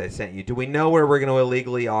websites I sent you? Do we know where we're going to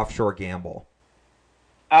illegally offshore gamble?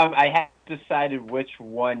 I haven't decided which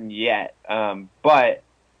one yet, but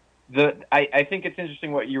I think it's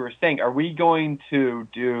interesting what you were saying. Are we going to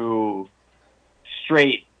do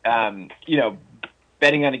straight,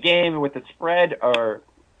 betting on a game with a spread or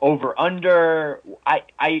over under?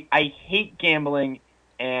 I hate gambling,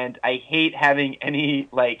 and I hate having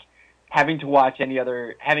having to watch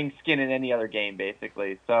having skin in any other game,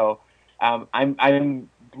 basically. So I'm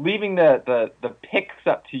leaving the picks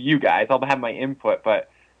up to you guys. I'll have my input, but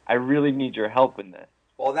I really need your help in this.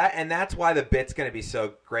 Well, that's why the bit's going to be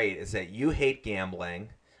so great is that you hate gambling,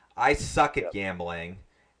 I suck at gambling,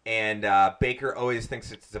 and Baker always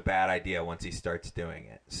thinks it's a bad idea once he starts doing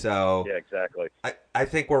it. So yeah, exactly. I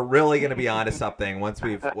think we're really going to be onto something once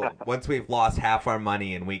we've lost half our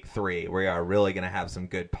money in week 3. We are really going to have some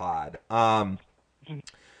good pod.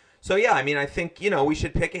 So yeah, I think we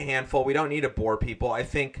should pick a handful. We don't need to bore people. I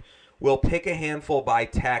think we'll pick a handful by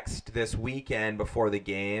text this weekend before the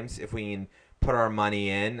games if we can put our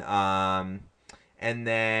money in, and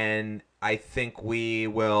then I think we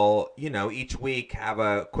will, each week have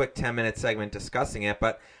a quick 10-minute segment discussing it.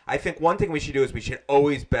 But I think one thing we should do is we should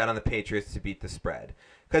always bet on the Patriots to beat the spread.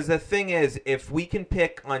 Because the thing is, if we can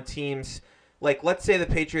pick on teams, let's say the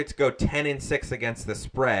Patriots go 10-6 against the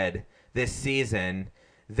spread this season,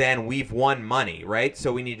 then we've won money, right?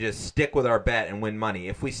 So we need to just stick with our bet and win money.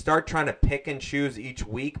 If we start trying to pick and choose each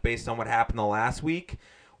week based on what happened the last week,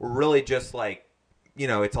 we're really just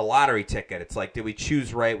it's a lottery ticket. It's did we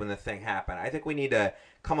choose right when the thing happened? I think we need to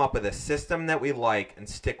come up with a system that we like and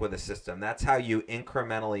stick with a system. That's how you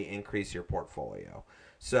incrementally increase your portfolio.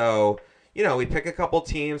 So, we pick a couple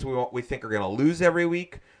teams we think are going to lose every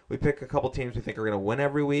week. We pick a couple teams we think are going to win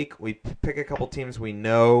every week. We pick a couple teams we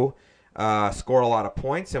know score a lot of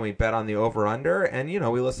points, and we bet on the over-under, and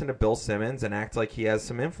we listen to Bill Simmons and act like he has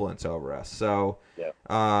some influence over us. So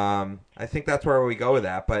I think that's where we go with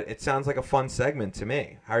that, but it sounds like a fun segment to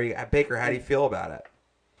me. Baker, how do you feel about it?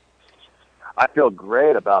 I feel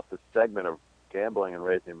great about the segment of gambling and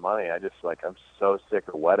raising money. I'm so sick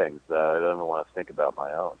of weddings that I don't even want to think about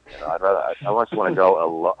my own. I just want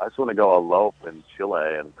to go elope in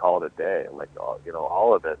Chile and call it a day.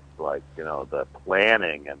 All of it, the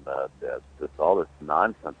planning and just all this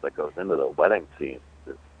nonsense that goes into the wedding scene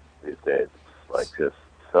these days. It's just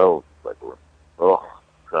so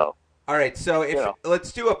So. All right, so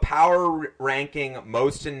let's do a power ranking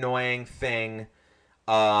most annoying thing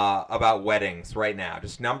about weddings right now.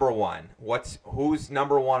 Just number one. Who's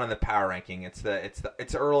number one on the power ranking?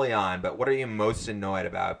 It's early on, but what are you most annoyed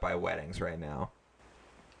about by weddings right now?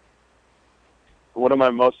 What am I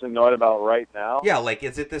most annoyed about right now? Yeah,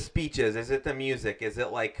 is it the speeches? Is it the music? Is it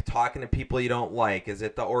talking to people you don't like? Is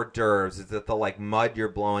it the hors d'oeuvres? Is it the mud you're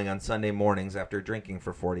blowing on Sunday mornings after drinking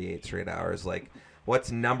for 48 straight hours?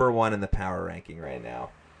 What's number one in the power ranking right now?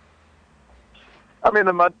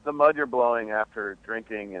 The mud you're blowing after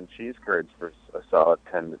drinking and cheese curds for a solid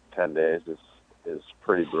 10 days is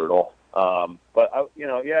pretty brutal. But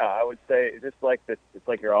I would say just this, it's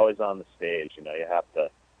like you're always on the stage. You have to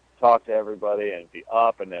talk to everybody and be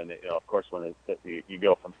up. And then, of course, when you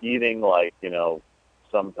go from eating, like,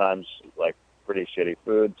 sometimes, like, pretty shitty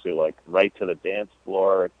food to, like, right to the dance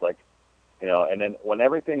floor. It's like, and then when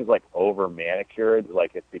everything's, like, over manicured,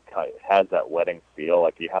 like, it has that wedding feel.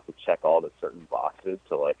 Like, you have to check all the certain boxes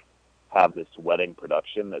to, like, have this wedding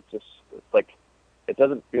production. It's like, it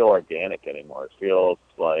doesn't feel organic anymore. It feels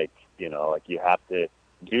like, like you have to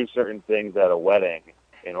do certain things at a wedding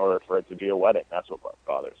in order for it to be a wedding. That's what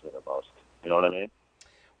bothers me the most. You know what I mean?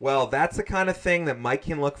 Well, that's the kind of thing that Mike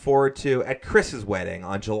can look forward to at Chris's wedding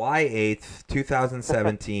on July 8th,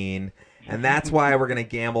 2017. And that's why we're going to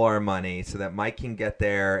gamble our money so that Mike can get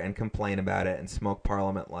there and complain about it and smoke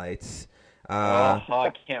Parliament lights.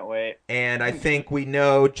 I can't wait. And I think we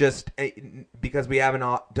know, just because we're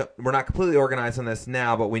not completely organized on this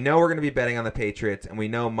now, but we know we're going to be betting on the Patriots, and we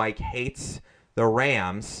know Mike hates the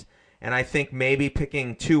Rams. And I think maybe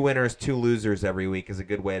picking 2 winners, 2 losers every week is a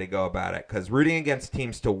good way to go about it, because rooting against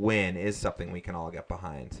teams to win is something we can all get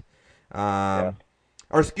behind. Or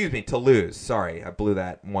excuse me, to lose. Sorry, I blew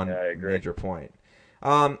that one major point.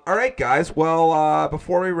 All right, guys. Well,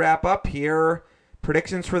 before we wrap up here,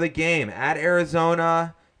 predictions for the game. At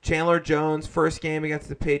Arizona, Chandler Jones, first game against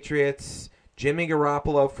the Patriots. Jimmy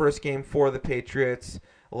Garoppolo, first game for the Patriots.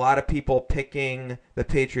 A lot of people picking the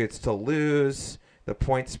Patriots to lose. The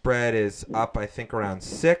point spread is up, I think, around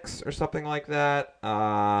 6 or something like that.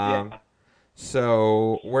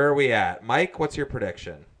 So where are we at? Mike, what's your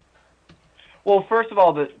prediction? Well, first of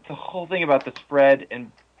all, the whole thing about the spread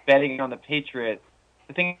and betting on the Patriots,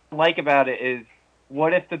 the thing I like about it is,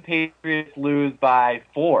 what if the Patriots lose by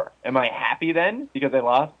 4? Am I happy then because they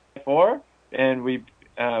lost by 4 and we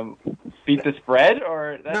beat the spread?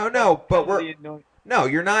 Or No,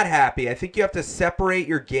 you're not happy. I think you have to separate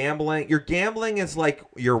your gambling. Your gambling is like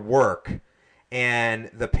your work,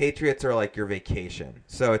 and the Patriots are like your vacation.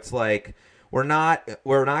 So it's like we're not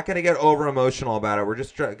going to get over emotional about it. We're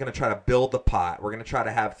just going to try to build the pot. We're going to try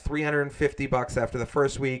to have $350 after the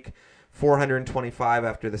first week, $425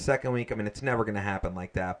 after the second week. I mean, it's never going to happen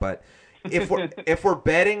like that. But if we're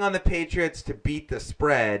betting on the Patriots to beat the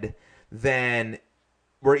spread, then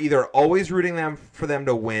we're either always rooting for them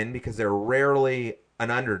to win because they're rarely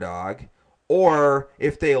an underdog, or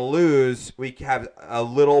if they lose, we have a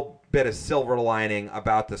little bit of silver lining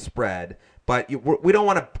about the spread. But we don't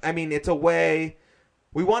want to. I mean, it's a way.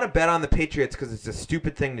 We want to bet on the Patriots because it's a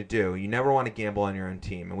stupid thing to do. You never want to gamble on your own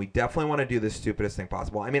team, and we definitely want to do the stupidest thing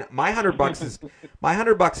possible. I mean, my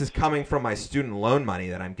 $100 is coming from my student loan money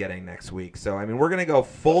that I'm getting next week. So I mean, we're gonna go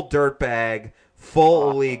full dirtbag,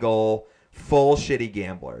 full illegal, full shitty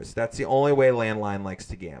gamblers. That's the only way Landline likes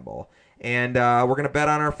to gamble, and we're gonna bet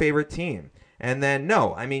on our favorite team. And then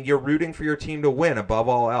you're rooting for your team to win above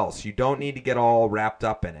all else. You don't need to get all wrapped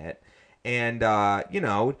up in it, and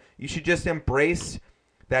you should just embrace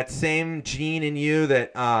that same gene in you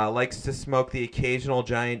that likes to smoke the occasional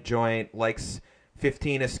giant joint, likes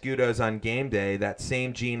 15 Escudos on game day. That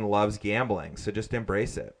same gene loves gambling, so just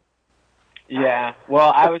embrace it. Yeah,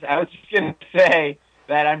 well, I was just going to say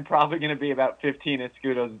that I'm probably going to be about 15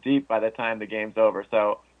 Escudos deep by the time the game's over.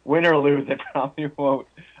 So win or lose, I probably won't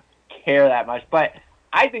care that much. But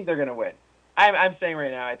I think they're going to win. I'm saying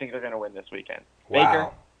right now I think they're going to win this weekend.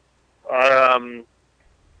 Wow. Baker?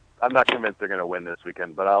 I'm not convinced they're going to win this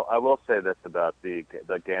weekend, but I will say this about the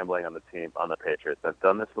gambling on the team, on the Patriots. I've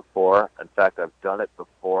done this before. In fact, I've done it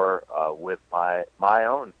before with my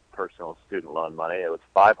own personal student loan money. It was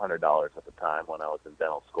 $500 at the time when I was in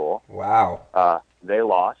dental school. Wow. They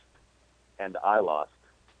lost, and I lost.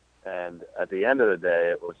 And at the end of the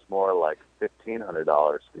day, it was more like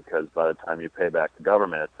 $1,500 because by the time you pay back the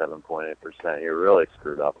government at 7.8%, you're really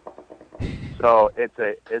screwed up. So it's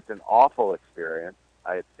an awful experience.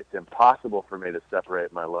 It's impossible for me to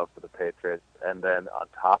separate my love for the Patriots, and then on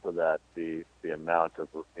top of that, the amount of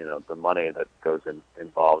the money that goes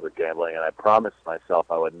involved with gambling. And I promised myself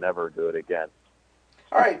I would never do it again.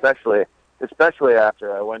 All right. Especially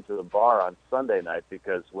after I went to the bar on Sunday night,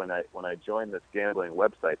 because when I joined this gambling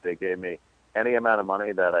website, they gave me any amount of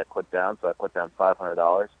money that I put down. So I put down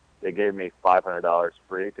 $500. They gave me $500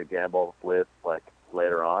 free to gamble with, like,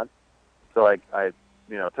 later on. So I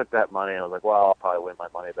took that money and I was like, well, I'll probably win my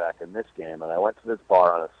money back in this game. And I went to this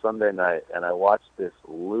bar on a Sunday night and I watched this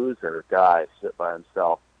loser guy sit by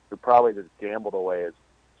himself who probably just gambled away his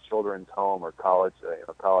children's home or college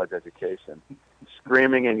education,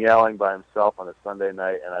 screaming and yelling by himself on a Sunday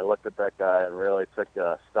night. And I looked at that guy and really took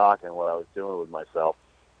stock in what I was doing with myself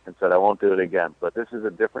and said, I won't do it again. But this is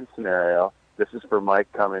a different scenario. This is for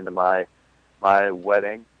Mike coming to my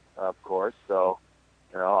wedding, of course. So,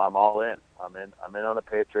 I'm all in. I'm in on the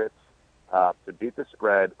Patriots. to beat the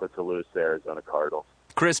spread, but to lose to Arizona Cardinals.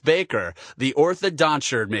 Chris Baker, the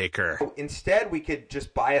orthodonture maker. Instead, we could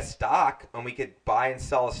just buy a stock, and we could buy and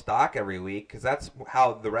sell a stock every week, because that's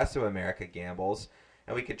how the rest of America gambles.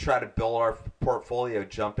 And we could try to build our portfolio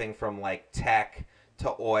jumping from, like, tech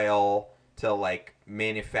to oil to, like,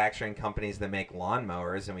 manufacturing companies that make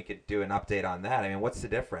lawnmowers, and we could do an update on that. I mean, what's the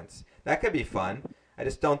difference? That could be fun. I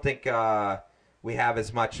just don't think we have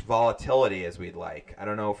as much volatility as we'd like. I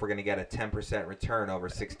don't know if we're going to get a 10% return over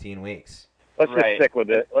 16 weeks. Let's just stick with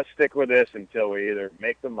it. Let's stick with this until we either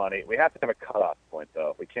make the money. We have to have a cutoff point,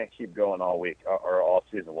 though. We can't keep going all week or all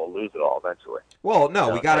season. We'll lose it all eventually. Well,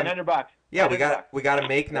 no, we got $900. Yeah, we got to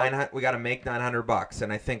make $900. We got to make $900,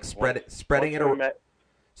 and I think spreading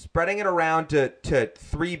it around to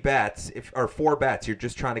 3 bets or 4 bets. You're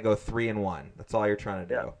just trying to go 3-1. That's all you're trying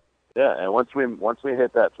to do. Yeah, and once we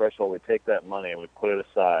hit that threshold, we take that money and we put it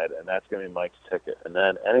aside, and that's going to be Mike's ticket. And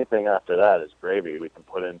then anything after that is gravy. We can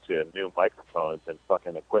put into new microphones and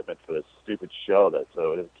fucking equipment for this stupid show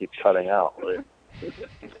so it doesn't keep cutting out.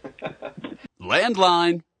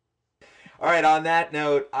 Landline. All right, on that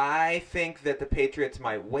note, I think that the Patriots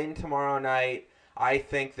might win tomorrow night. I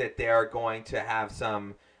think that they are going to have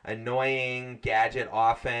some annoying gadget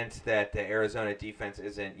offense that the Arizona defense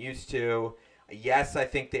isn't used to. Yes, I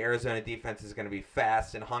think the Arizona defense is going to be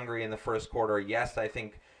fast and hungry in the first quarter. Yes, I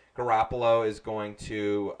think Garoppolo is going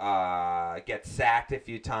to get sacked a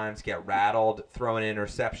few times, get rattled, throw an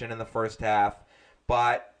interception in the first half.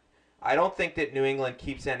 But I don't think that New England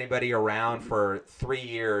keeps anybody around for 3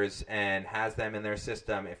 years and has them in their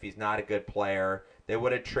system if he's not a good player. They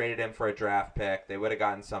would have traded him for a draft pick. They would have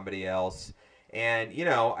gotten somebody else. And,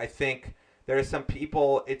 I think there's some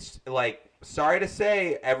people, it's like, sorry to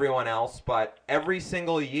say everyone else, but every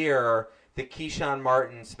single year, the Keyshawn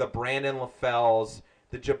Martins, the Brandon LaFells,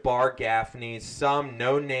 the Jabbar Gaffneys, some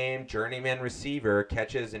no-name journeyman receiver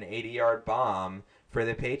catches an 80-yard bomb for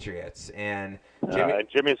the Patriots. And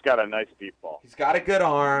Jimmy's got a nice deep ball. He's got a good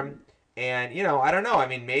arm. And, I don't know. I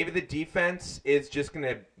mean, maybe the defense is just going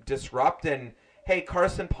to disrupt. And, hey,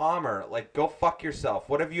 Carson Palmer, like, go fuck yourself.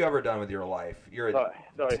 What have you ever done with your life? You're a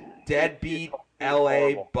deadbeat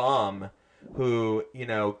L.A. bum who,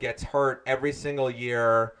 gets hurt every single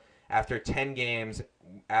year after 10 games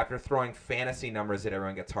after throwing fantasy numbers that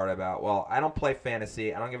everyone gets hard about. Well, I don't play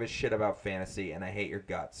fantasy. I don't give a shit about fantasy, and I hate your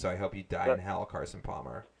guts. So I hope you die in hell, Carson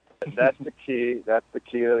Palmer. That's the key. That's the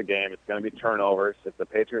key to the game. It's going to be turnovers. If the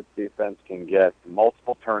Patriots defense can get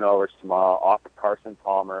multiple turnovers tomorrow off of Carson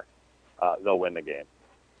Palmer, they'll win the game.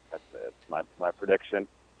 That's it. My prediction.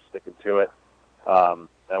 Sticking to it. And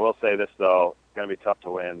I will say this though, it's going to be tough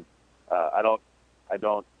to win. I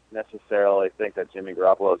don't necessarily think that Jimmy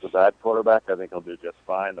Garoppolo is a bad quarterback. I think he'll do just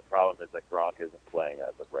fine. The problem is that Gronk isn't playing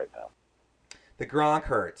as of right now. The Gronk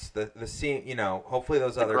hurts. The scene, hopefully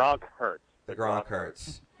those other. Gronk hurts. The Gronk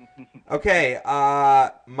hurts. Okay,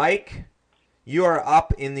 Mike, you are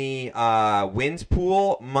up in the wins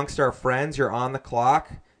pool amongst our friends. You're on the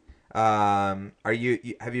clock. Have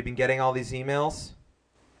you been getting all these emails?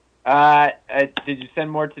 Did you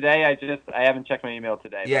send more today? I haven't checked my email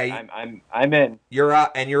today. Yeah, I'm in. You're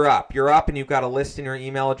up, and you're up. You're up, and you've got a list in your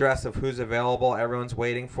email address of who's available. Everyone's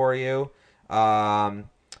waiting for you.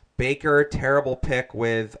 Baker, terrible pick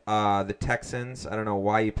with the Texans. I don't know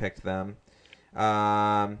why you picked them.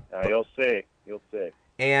 You'll see. You'll see.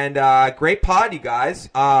 And great pod, you guys.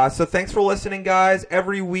 So thanks for listening, guys.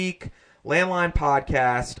 Every week, Landline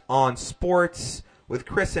Podcast on sports with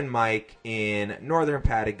Chris and Mike in northern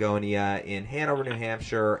Patagonia, in Hanover, New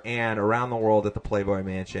Hampshire, and around the world at the Playboy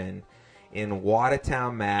Mansion in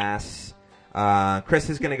Watertown, Mass. Chris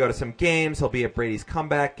is going to go to some games. He'll be at Brady's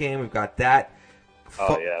comeback game. We've got that.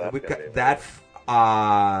 We've got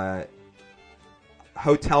that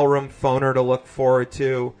hotel room phoner to look forward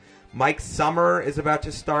to. Mike's summer is about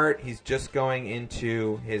to start. He's just going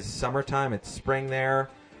into his summertime. It's spring there.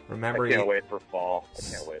 Remember, I can't wait for fall.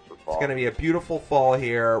 It's going to be a beautiful fall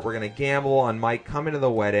here. We're going to gamble on Mike coming to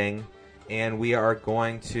the wedding, and we are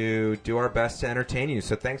going to do our best to entertain you.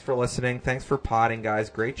 So thanks for listening. Thanks for potting, guys.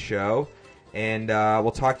 Great show. And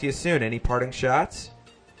we'll talk to you soon. Any parting shots?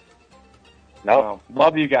 No.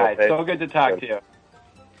 Love you guys. So good to talk to you.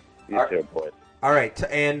 You too, boys. All right,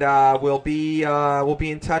 and we'll be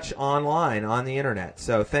in touch online on the internet.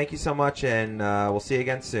 So thank you so much, and we'll see you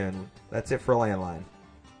again soon. That's it for Landline.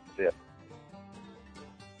 See ya.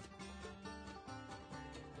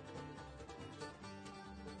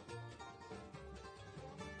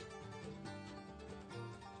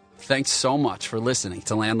 Thanks so much for listening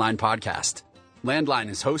to Landline Podcast. Landline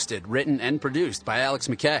is hosted, written, and produced by Alex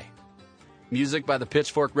McKay. Music by the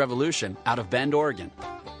Pitchfork Revolution out of Bend, Oregon.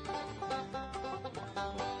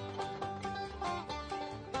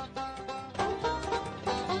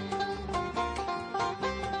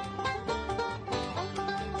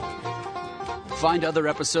 Find other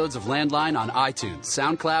episodes of Landline on iTunes,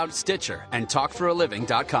 SoundCloud, Stitcher, and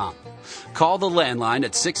TalkForALiving.com. Call the Landline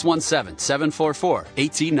at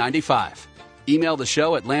 617-744-1895. Email the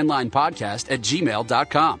show at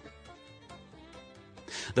landlinepodcast@gmail.com.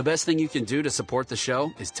 The best thing you can do to support the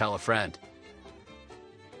show is tell a friend.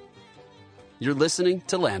 You're listening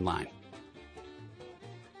to Landline.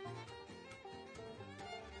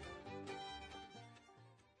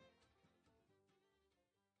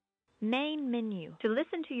 Main menu. To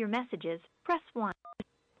listen to your messages, press 1.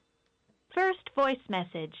 First voice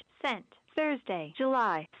message sent Thursday,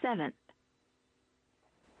 July 7th.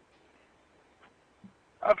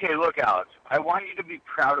 Okay, look, Alex, I want you to be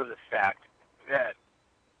proud of the fact that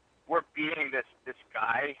we're beating this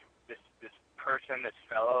guy, this person, this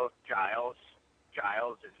fellow, Giles,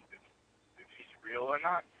 if he's real or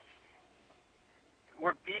not.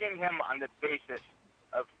 We're beating him on the basis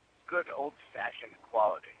of good old-fashioned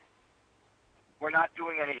quality. We're not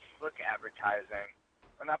doing any slick advertising.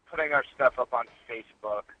 We're not putting our stuff up on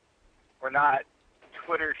Facebook. We're not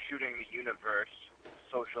Twitter shooting the universe,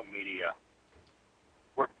 social media.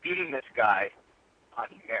 We're beating this guy on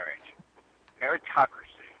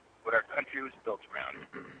meritocracy, what our country was built around.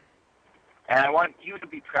 And I want you to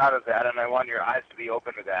be proud of that, and I want your eyes to be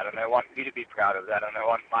open to that, and I want me to be proud of that, and I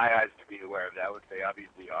want my eyes to be aware of that, which they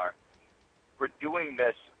obviously are. We're doing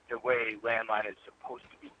this the way Landline is supposed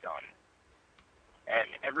to be done. And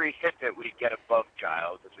every hit that we get above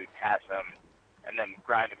Giles as we pass him and then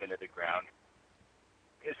grind him into the ground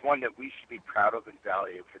is one that we should be proud of and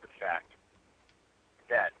value for the fact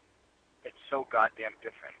that it's so goddamn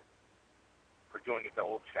different. We're doing it the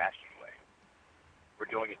old-fashioned way. We're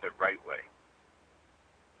doing it the right way.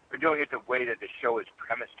 We're doing it the way that the show is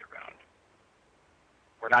premised around.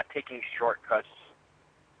 We're not taking shortcuts.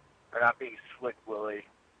 We're not being slick-willy.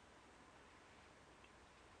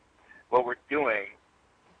 What we're doing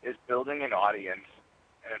is building an audience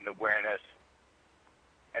and an awareness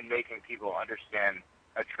and making people understand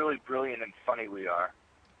how truly brilliant and funny we are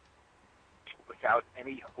without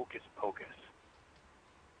any hocus pocus.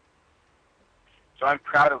 So I'm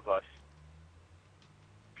proud of us.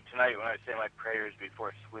 Tonight when I say my prayers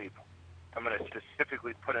before sleep, I'm going to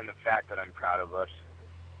specifically put in the fact that I'm proud of us.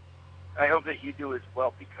 And I hope that you do as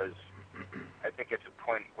well, because I think it's a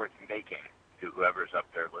point worth making to whoever's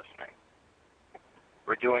up there listening.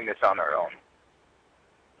 We're doing this on our own.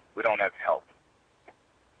 We don't have help.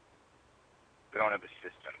 We don't have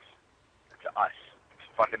assistance. It's us. It's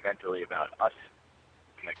fundamentally about us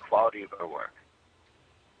and the quality of our work.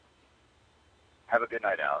 Have a good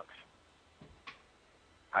night, Alex.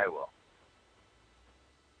 I will.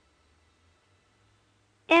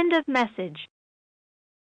 End of message.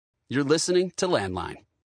 You're listening to Landline.